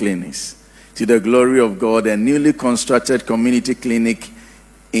 7 clinics. To the glory of God, a newly constructed community clinic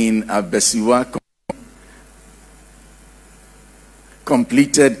in Abesiwa,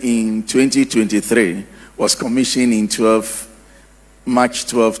 completed in 2023, was commissioned in March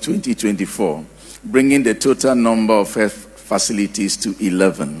 12, 2024, bringing the total number of health facilities to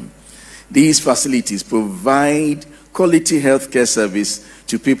 11. These facilities provide quality healthcare service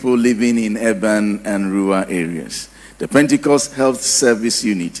to people living in urban and rural areas. The Pentecost Health Service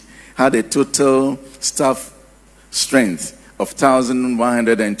Unit had a total staff strength of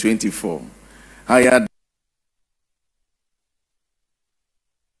 1,124. Hired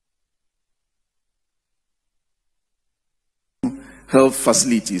health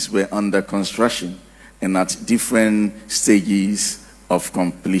facilities were under construction and at different stages of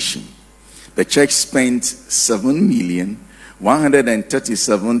completion. The church spent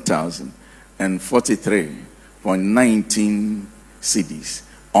 7,137,043.19 cedis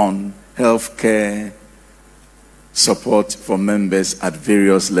on healthcare support for members at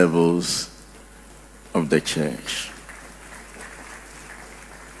various levels of the church.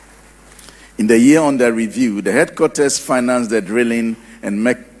 In the year under review, the headquarters financed the drilling and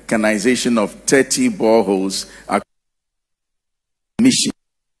mechanization of 30 boreholes at Mission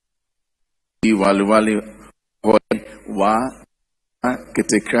Waliwali Wa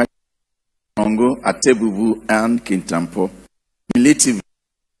Ketekra Congo, Atebubu, and Kintampo. Relatively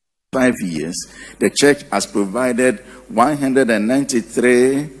 5 years, the church has provided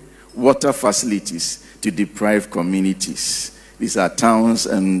 193 water facilities to deprived communities. These are towns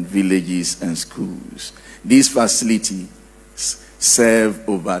and villages and schools. These facilities serve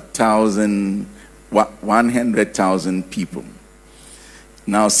over 100,000 people.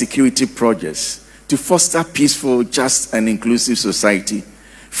 Now, security projects. To foster peaceful, just, and inclusive society,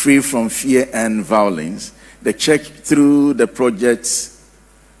 free from fear and violence, the church, through the projects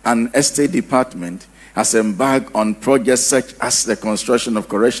and estate department, has embarked on projects such as the construction of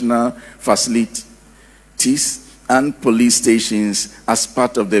correctional facilities and police stations as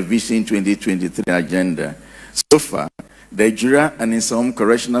part of the Vision 2023 agenda. So far, the Jura and Insom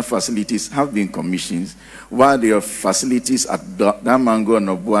correctional facilities have been commissioned, while their facilities at Damango and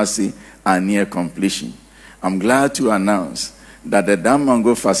Obuasi are near completion. I'm glad to announce that the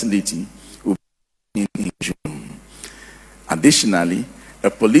Damango facility will be in June. Additionally, a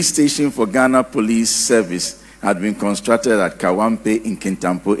police station for Ghana Police Service had been constructed at Kawampe in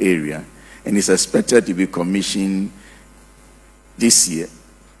Kintampo area and is expected to be commissioned this year.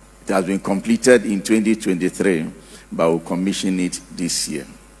 It has been completed in 2023, but we'll commission it this year.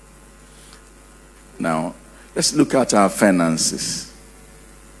 Now, let's look at our finances.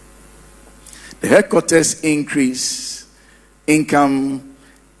 The headquarters income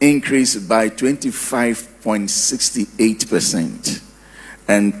increased by 25.68%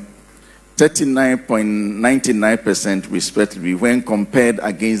 and 39.99% respectively when compared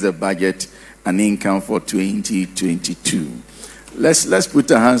against the budget and income for 2022. Let's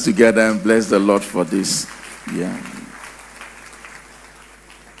put our hands together and bless the Lord for this. Yeah.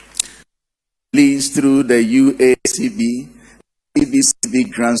 Please, through the UACB,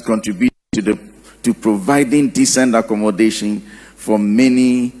 EBCB grants contribute to providing decent accommodation for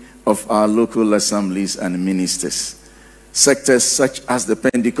many of our local assemblies and ministers. Sectors such as the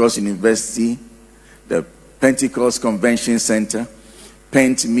Pentecost University, the Pentecost Convention Center,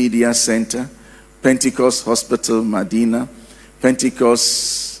 Pent Media Center, Pentecost Hospital Medina,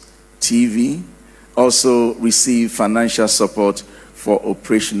 Pentecost TV also receive financial support for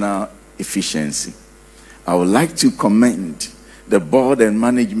operational efficiency. I would like to commend the board and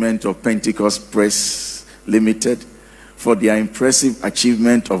management of Pentecost Press Limited for their impressive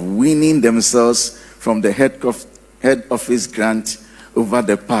achievement of winning themselves from the head office grant over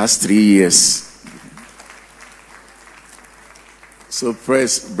the past 3 years. So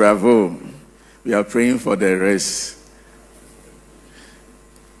press, bravo. We are praying for the rest.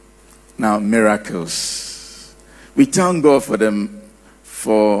 Now, miracles. We thank God for them,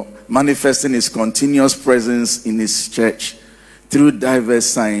 for manifesting his continuous presence in his church through diverse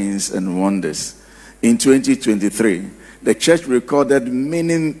signs and wonders. In 2023, the church recorded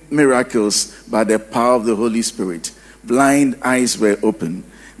many miracles by the power of the Holy Spirit. Blind eyes were opened,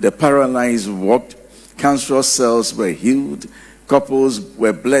 the paralyzed walked, cancerous cells were healed, couples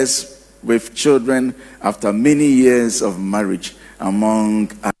were blessed with children after many years of marriage,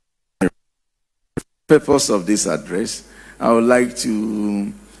 among others. The purpose of this address, I would like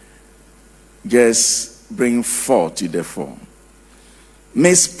to just bring forth to the fore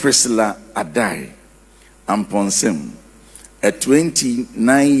Miss Priscilla Adai Amponsem, a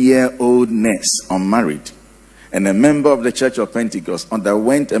 29-year-old nurse, unmarried, and a member of the Church of Pentecost,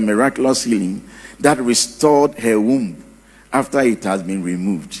 underwent a miraculous healing that restored her womb after it has been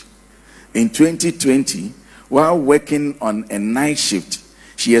removed. In 2020, while working on a night shift,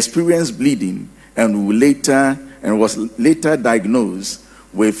 she experienced bleeding and was later diagnosed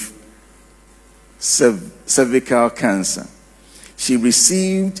with cervical cancer. She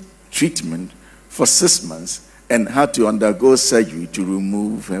received treatment for 6 months and had to undergo surgery to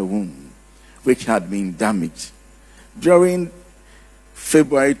remove her womb, which had been damaged. During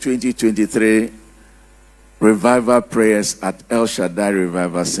February 2023 revival prayers at El Shaddai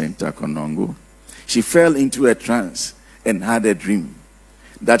Revival Center, Konongo, she fell into a trance and had a dream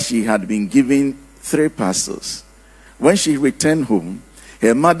that she had been given 3 parcels. When she returned home,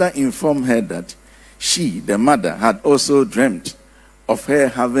 her mother informed her that she, the mother, had also dreamt of her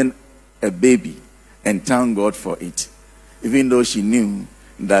having a baby and thanked God for it, even though she knew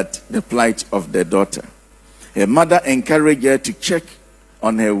that the plight of the daughter. Her mother encouraged her to check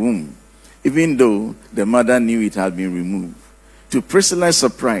on her womb, even though the mother knew it had been removed. To Priscilla's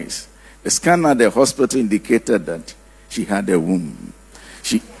surprise, the scan at the hospital indicated that she had a womb.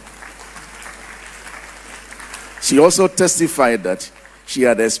 She also testified that she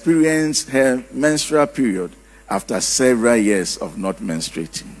had experienced her menstrual period after several years of not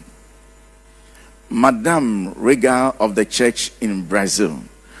menstruating. Madame Regal of the church in Brazil,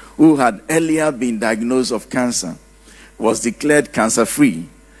 who had earlier been diagnosed of cancer, was declared cancer-free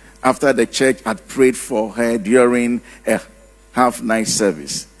after the church had prayed for her during a half-night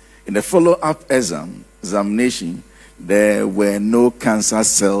service. In the follow-up examination, there were no cancer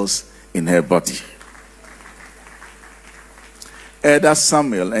cells in her body. Elder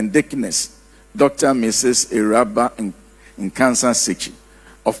Samuel and Deaconess Dr. Mrs. Iraba in Kansas City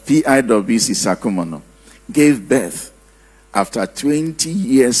of PIWC Sakumono gave birth after 20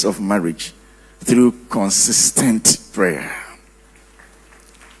 years of marriage through consistent prayer.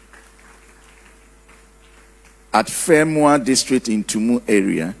 At Fairmore District in Tumu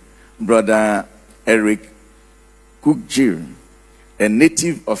area, Brother Eric Kukjir, a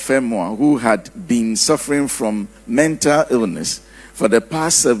native of Fairmore who had been suffering from mental illness for the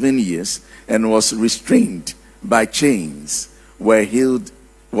past 7 years and was restrained by chains,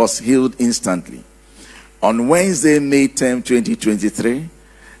 was healed instantly. On Wednesday, May 10, 2023,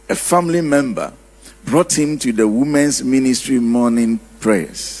 a family member brought him to the women's ministry morning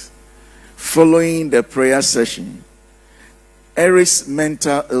prayers. Following the prayer session, Eric's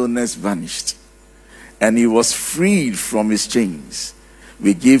mental illness vanished and he was freed from his chains.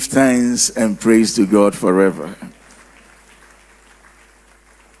 We give thanks and praise to God forever.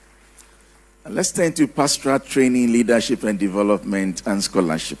 Let's turn to pastoral training, leadership and development, and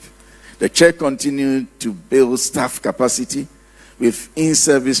scholarship. The church continued to build staff capacity with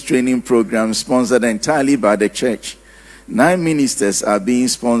in-service training programs sponsored entirely by the church. 9 ministers are being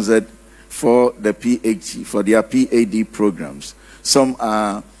sponsored for their PhD programs. Some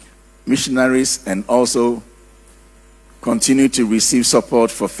are missionaries and also continue to receive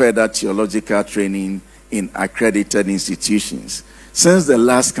support for further theological training in accredited institutions. Since the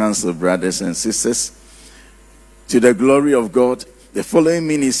last council, brothers and sisters, to the glory of God, the following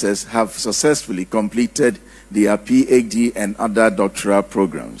ministers have successfully completed their PhD and other doctoral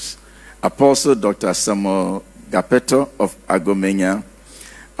programs. Apostle Dr. Samuel Gapeto of Agomenya,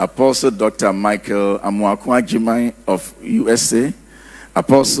 Apostle Dr. Michael Amuakwajimai of USA,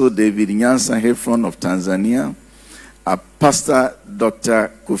 Apostle David Nyansa Hefron of Tanzania, Pastor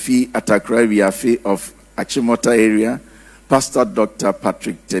Dr. Kofi Atakrai Wiafe of Achimota area, Pastor Dr.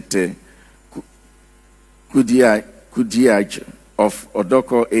 Patrick Tete Kudiaj of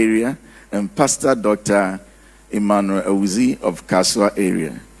Odoko area, and Pastor Dr. Emmanuel Awuzi of Kaswa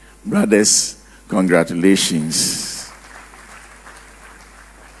area. Brothers, congratulations.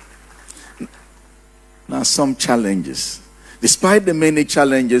 Now, some challenges. Despite the many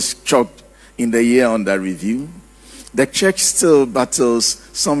challenges chalked in the year under review, the church still battles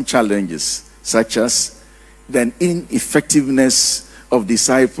some challenges, such as the ineffectiveness of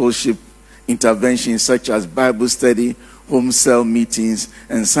discipleship interventions such as Bible study, home cell meetings,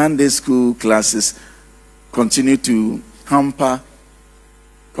 and Sunday school classes continue to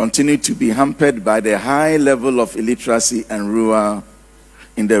be hampered by the high level of illiteracy and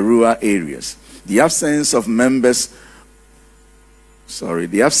in the rural areas. The absence of means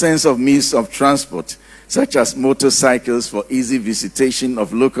of transport, such as motorcycles for easy visitation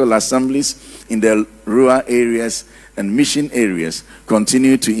of local assemblies in the rural areas and mission areas,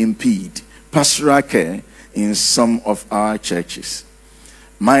 continue to impede pastoral care in some of our churches.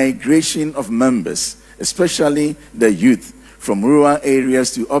 Migration of members, especially the youth, from rural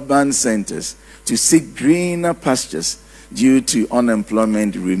areas to urban centers to seek greener pastures due to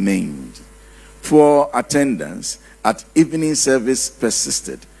unemployment remained. Poor attendance at evening service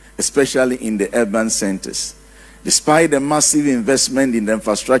persisted, especially in the urban centers. Despite the massive investment in the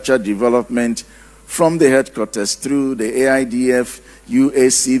infrastructure development from the headquarters through the AIDF,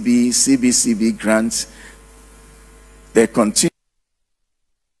 UACB, CBCB grants, they continue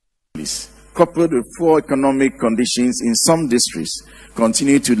coupled with poor economic conditions in some districts,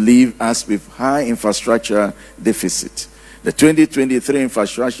 continue to leave us with high infrastructure deficit. The 2023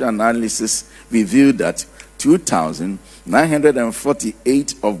 infrastructure analysis revealed that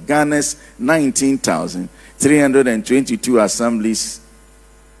 2,948 of Ghana's 19,322 assemblies,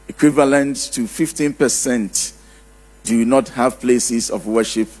 equivalent to 15%, do not have places of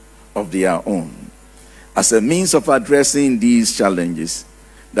worship of their own. As a means of addressing these challenges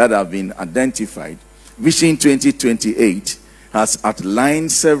that have been identified, Vision 2028 has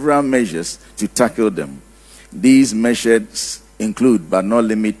outlined several measures to tackle them. These measures include, but not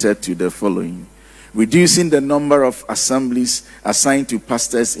limited to, the following: reducing the number of assemblies assigned to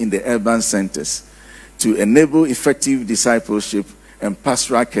pastors in the urban centers to enable effective discipleship and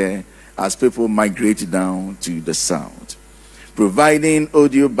pastoral care as people migrate down to the south. Providing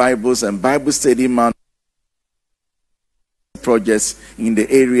audio Bibles and Bible study projects in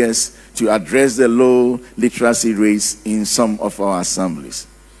the areas to address the low literacy rates in some of our assemblies.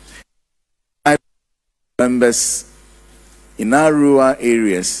 Members in our rural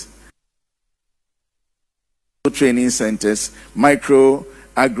areas, training centers, micro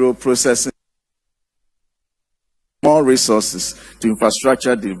agro processing, more resources to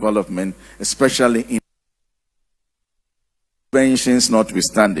infrastructure development, especially in interventions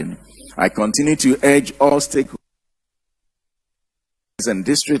notwithstanding. I continue to urge all stakeholders and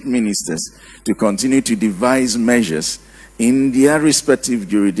district ministers to continue to devise measures in their respective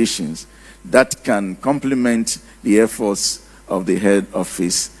jurisdictions that can complement the efforts of the head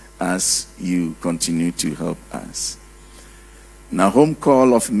office as you continue to help us. Now, home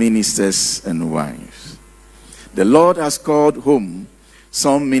call of ministers and wives. The Lord has called home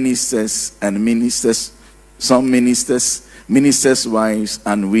some ministers and ministers, wives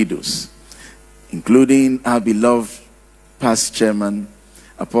and widows, including our beloved past chairman,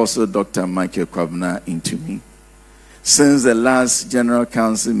 Apostle Dr. Michael Kwabena, into me. Since the last General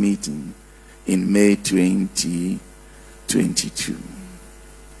Council meeting in May 2022.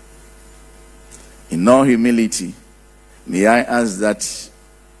 In all humility, may I ask that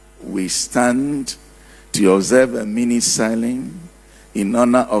we stand to observe a minute silence in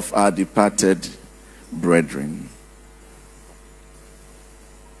honor of our departed brethren.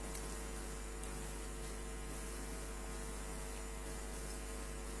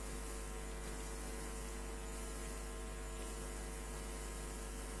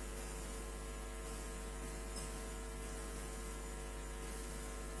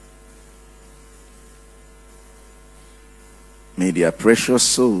 May their precious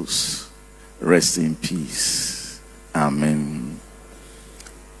souls rest in peace. Amen.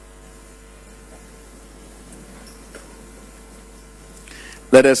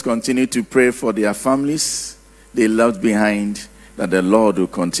 Let us continue to pray for their families they left behind, that the Lord will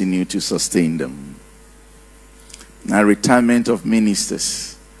continue to sustain them. Now, retirement of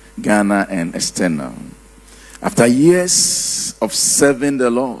ministers, Ghana and external. After years of serving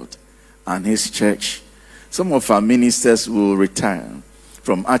the Lord and his church, some of our ministers will retire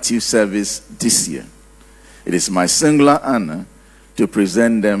from active service this year. It is my singular honor to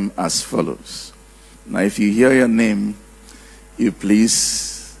present them as follows. Now, if you hear your name, you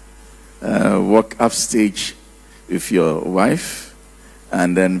please walk upstage with your wife,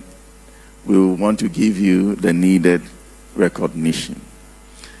 and then we will want to give you the needed recognition.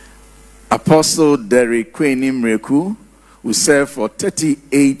 Apostle Derek Kwenim Reku will serve for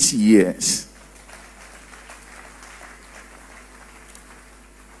 38 years.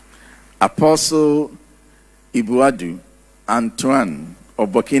 Apostle Ibuadu Antoine of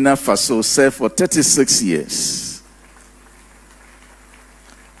Burkina Faso served for 36 years.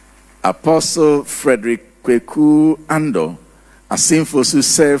 Apostle Frederick Kweku Ando Asimfosu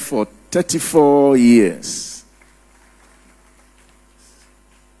served for 34 years.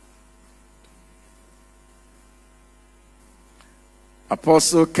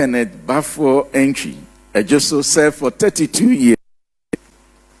 Apostle Kenneth Bafo Entry Ejoso served for 32 years.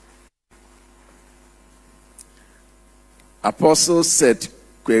 Apostle Seth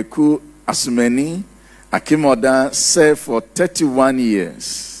Kweku Asumeni Akimoda served for 31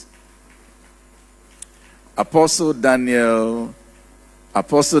 years. Apostle Dr.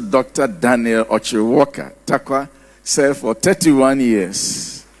 Daniel Ochiwoka Takwa served for 31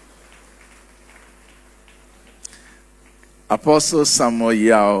 years. Apostle Samuel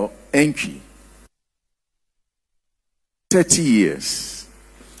Yao Enki, 30 years.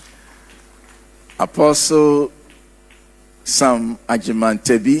 Apostle Sam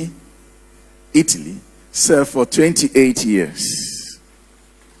Ajimantebi, Italy, served for 28 years.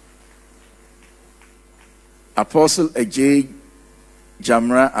 Apostle Ajay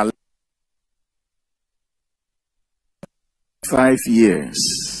Jamra 35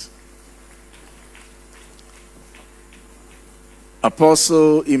 years.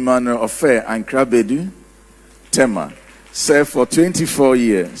 Apostle Emmanuel Ofe Ankrabedu Tema served for 24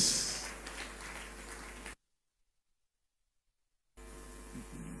 years.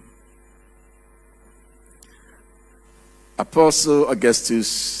 Apostle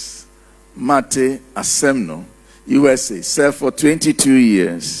Augustus Mate Asemno, USA, served for 22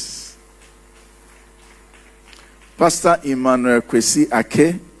 years. Pastor Emmanuel Kwesi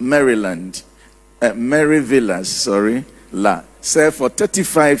Ake, Maryland, Mary Villas, La, served for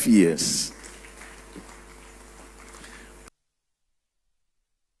 35 years.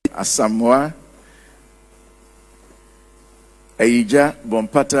 Asamoah Eija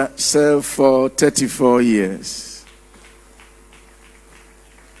Bompata served for 34 years.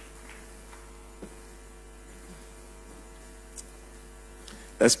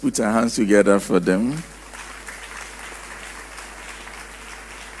 Let's put our hands together for them.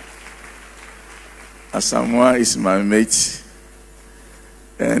 Asamoah is my mate,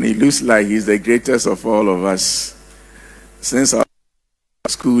 and he looks like he's the greatest of all of us. Since our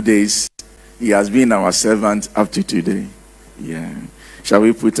school days, he has been our servant up to today. Yeah. Shall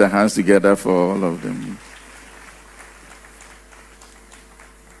we put our hands together for all of them?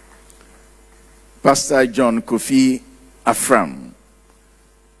 Pastor John Kofi Afram,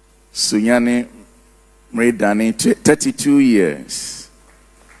 Sunyani Mredani, 32 years.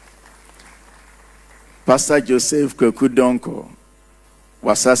 Pastor Joseph Kwekudonko,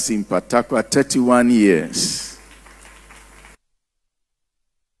 Wasasim Patakwa, 31 years.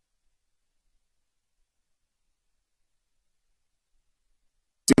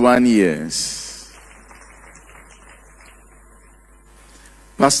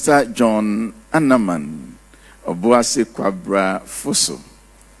 Pastor John Anaman Obuasi Kwabra Fuso,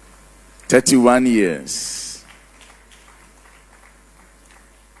 31 years.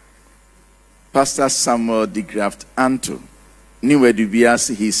 Pastor Samuel de Graft Anto, Niwe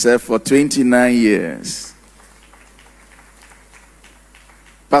Dubiasi, he served for 29 years.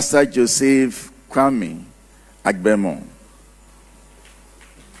 Pastor Joseph Kwame Agbemo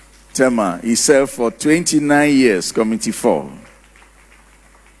Tema, he served for 29 years, Committee 4.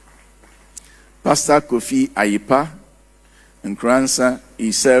 Pastor Kofi Ayipa Nkransa,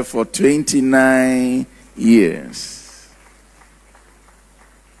 he served for 29 years.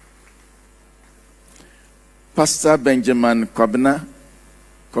 Pastor Benjamin Kobina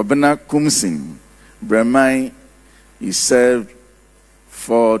Kumsin Bremai, he served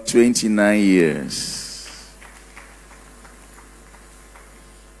for 29 years.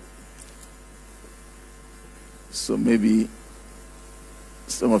 So maybe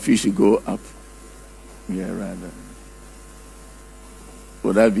some of you should go up. Yeah, rather.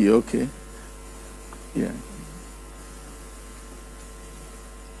 Would that be okay? Yeah.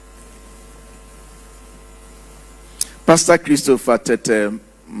 Pastor Christopher Tete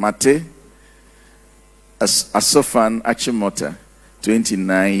Mate Asofan Achimota,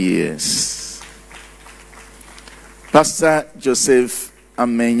 29 years. Pastor Joseph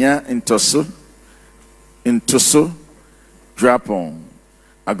Amenya Intoso Drapon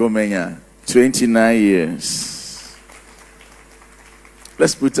Agomenya, 29 years.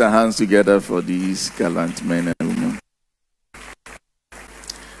 Let's put our hands together for these gallant men and women.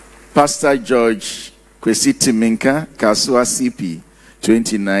 Pastor George Kwesi Timinka Kasua CP,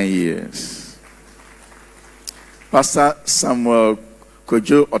 29 years. Pastor Samuel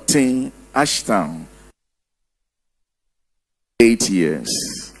Kojo Otin Ashtown, 8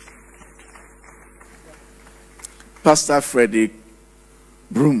 years. Pastor Frederick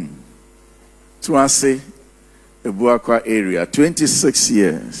Broom, Tuanse, Ebuakwa area, 26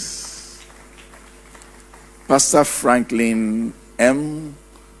 years. Pastor Franklin M.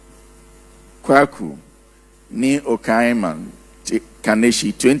 Kwaku, Ni Okaiman,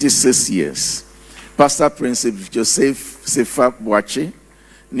 Kaneshi, 26 years. Pastor Prince Joseph Sefa Bwache,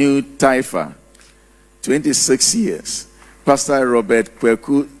 New Taifa, 26 years. Pastor Robert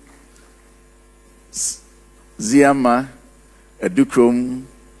Kweku Ziama Edukrom,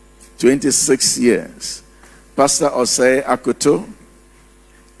 26 years. Pastor Osei Akoto,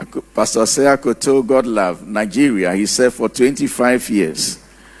 God Love, Nigeria, he served for 25 years.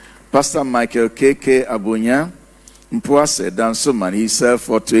 Pastor Michael K.K. Abunya, Mpuase Dansoman, he served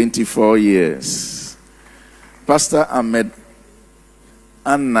for 24 years. Pastor Ahmed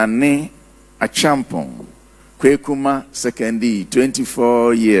Anane Achampong, Kwekuma Sekendi,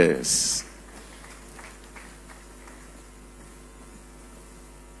 24 years.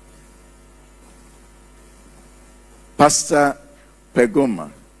 Pastor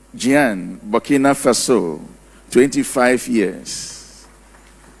Pegoma Jian, Burkina Faso, 25 years.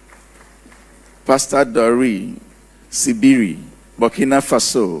 Pastor Dori Sibiri, Burkina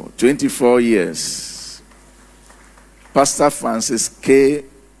Faso, 24 years. Pastor Francis K.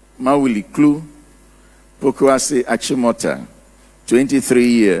 Mawili Klu, Pokuase Achimota, 23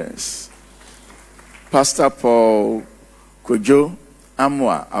 years. Pastor Paul Kojo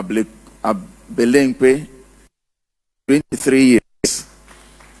Amwa Abelengpe, 23 years.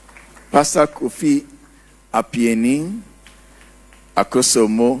 Pastor Kofi Apieni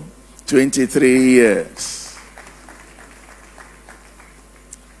Akosomo, 23 years.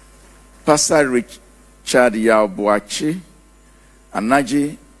 Pastor Richard Yaobuachi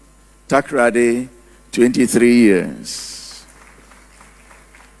Anaji Takrade, 23 years.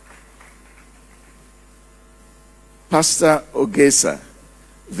 Pastor Ogesa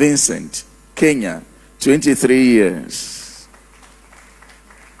Vincent, Kenya, 23 years.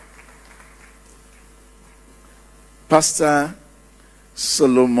 Pastor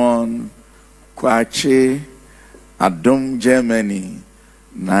Solomon Kwache Adom, Germany,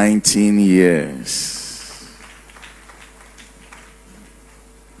 19 years.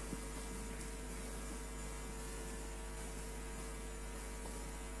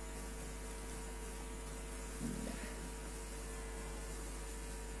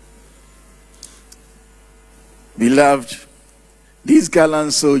 Beloved, these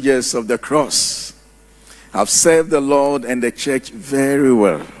gallant soldiers of the cross have served the Lord and the church very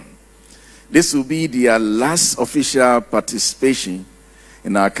well. This will be their last official participation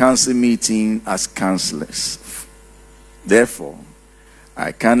in our council meeting as councillors. Therefore,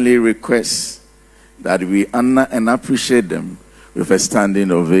 I kindly request that we honor and appreciate them with a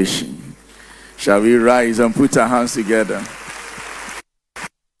standing ovation. Shall we rise and put our hands together?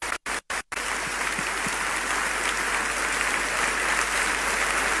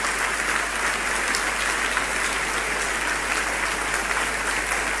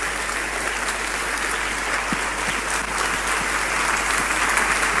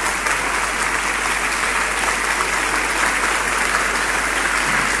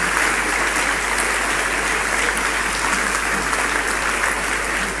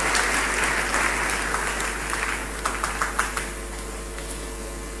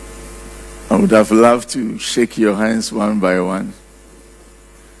 I would have loved to shake your hands one by one,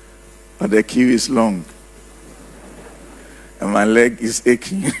 but the queue is long and my leg is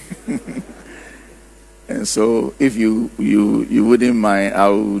aching. And so if you wouldn't mind, I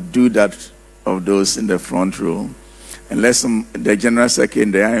will do that of those in the front row. Unless the General Secretary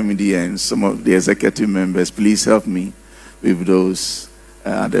and the IMD and some of the executive members, please help me with those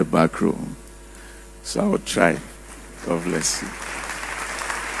at the back row. So I will try. God bless you.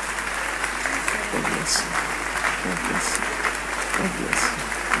 God bless you. God bless you. God bless you.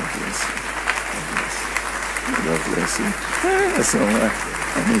 God bless you. God bless you. God bless you. That's all right.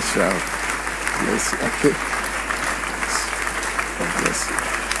 Let me shout. Bless you. Okay. God bless you.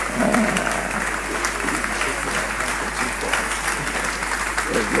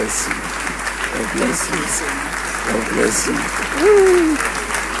 God bless you. God bless you. God bless you.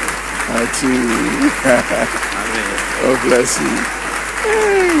 God bless you.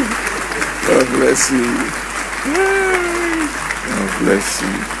 God bless you. God bless you. God bless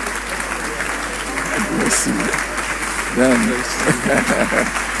you. God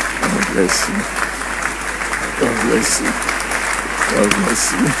bless you. God bless you. God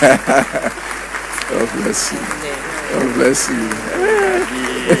bless you. God bless you. God bless you.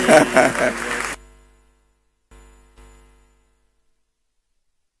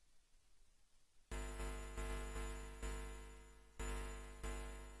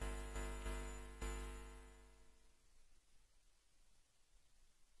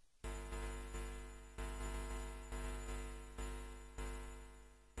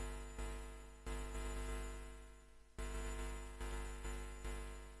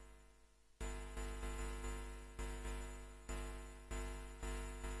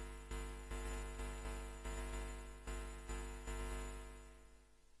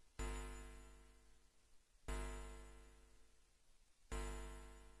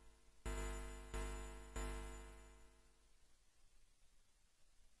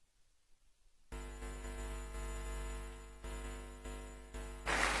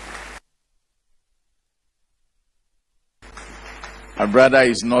 My brother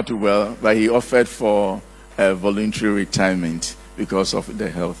is not well, but he offered for a voluntary retirement because of the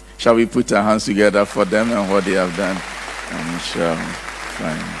health. Shall we put our hands together for them and what they have done? And we shall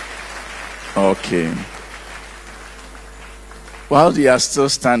find. Okay. While they are still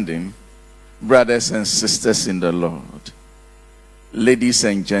standing, brothers and sisters in the Lord, ladies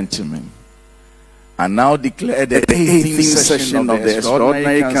and gentlemen, I now declare the 18th session of the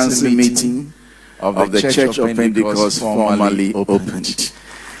Extraordinary Council meeting of the Church of Pentecost formally opened.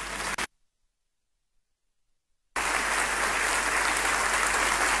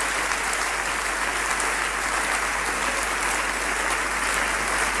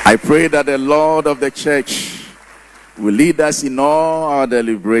 I pray that the Lord of the Church will lead us in all our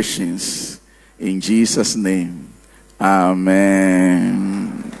deliberations. In Jesus' name, amen.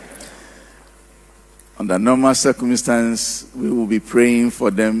 Under normal circumstances, we will be praying for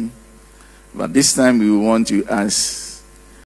them. But this time we want to ask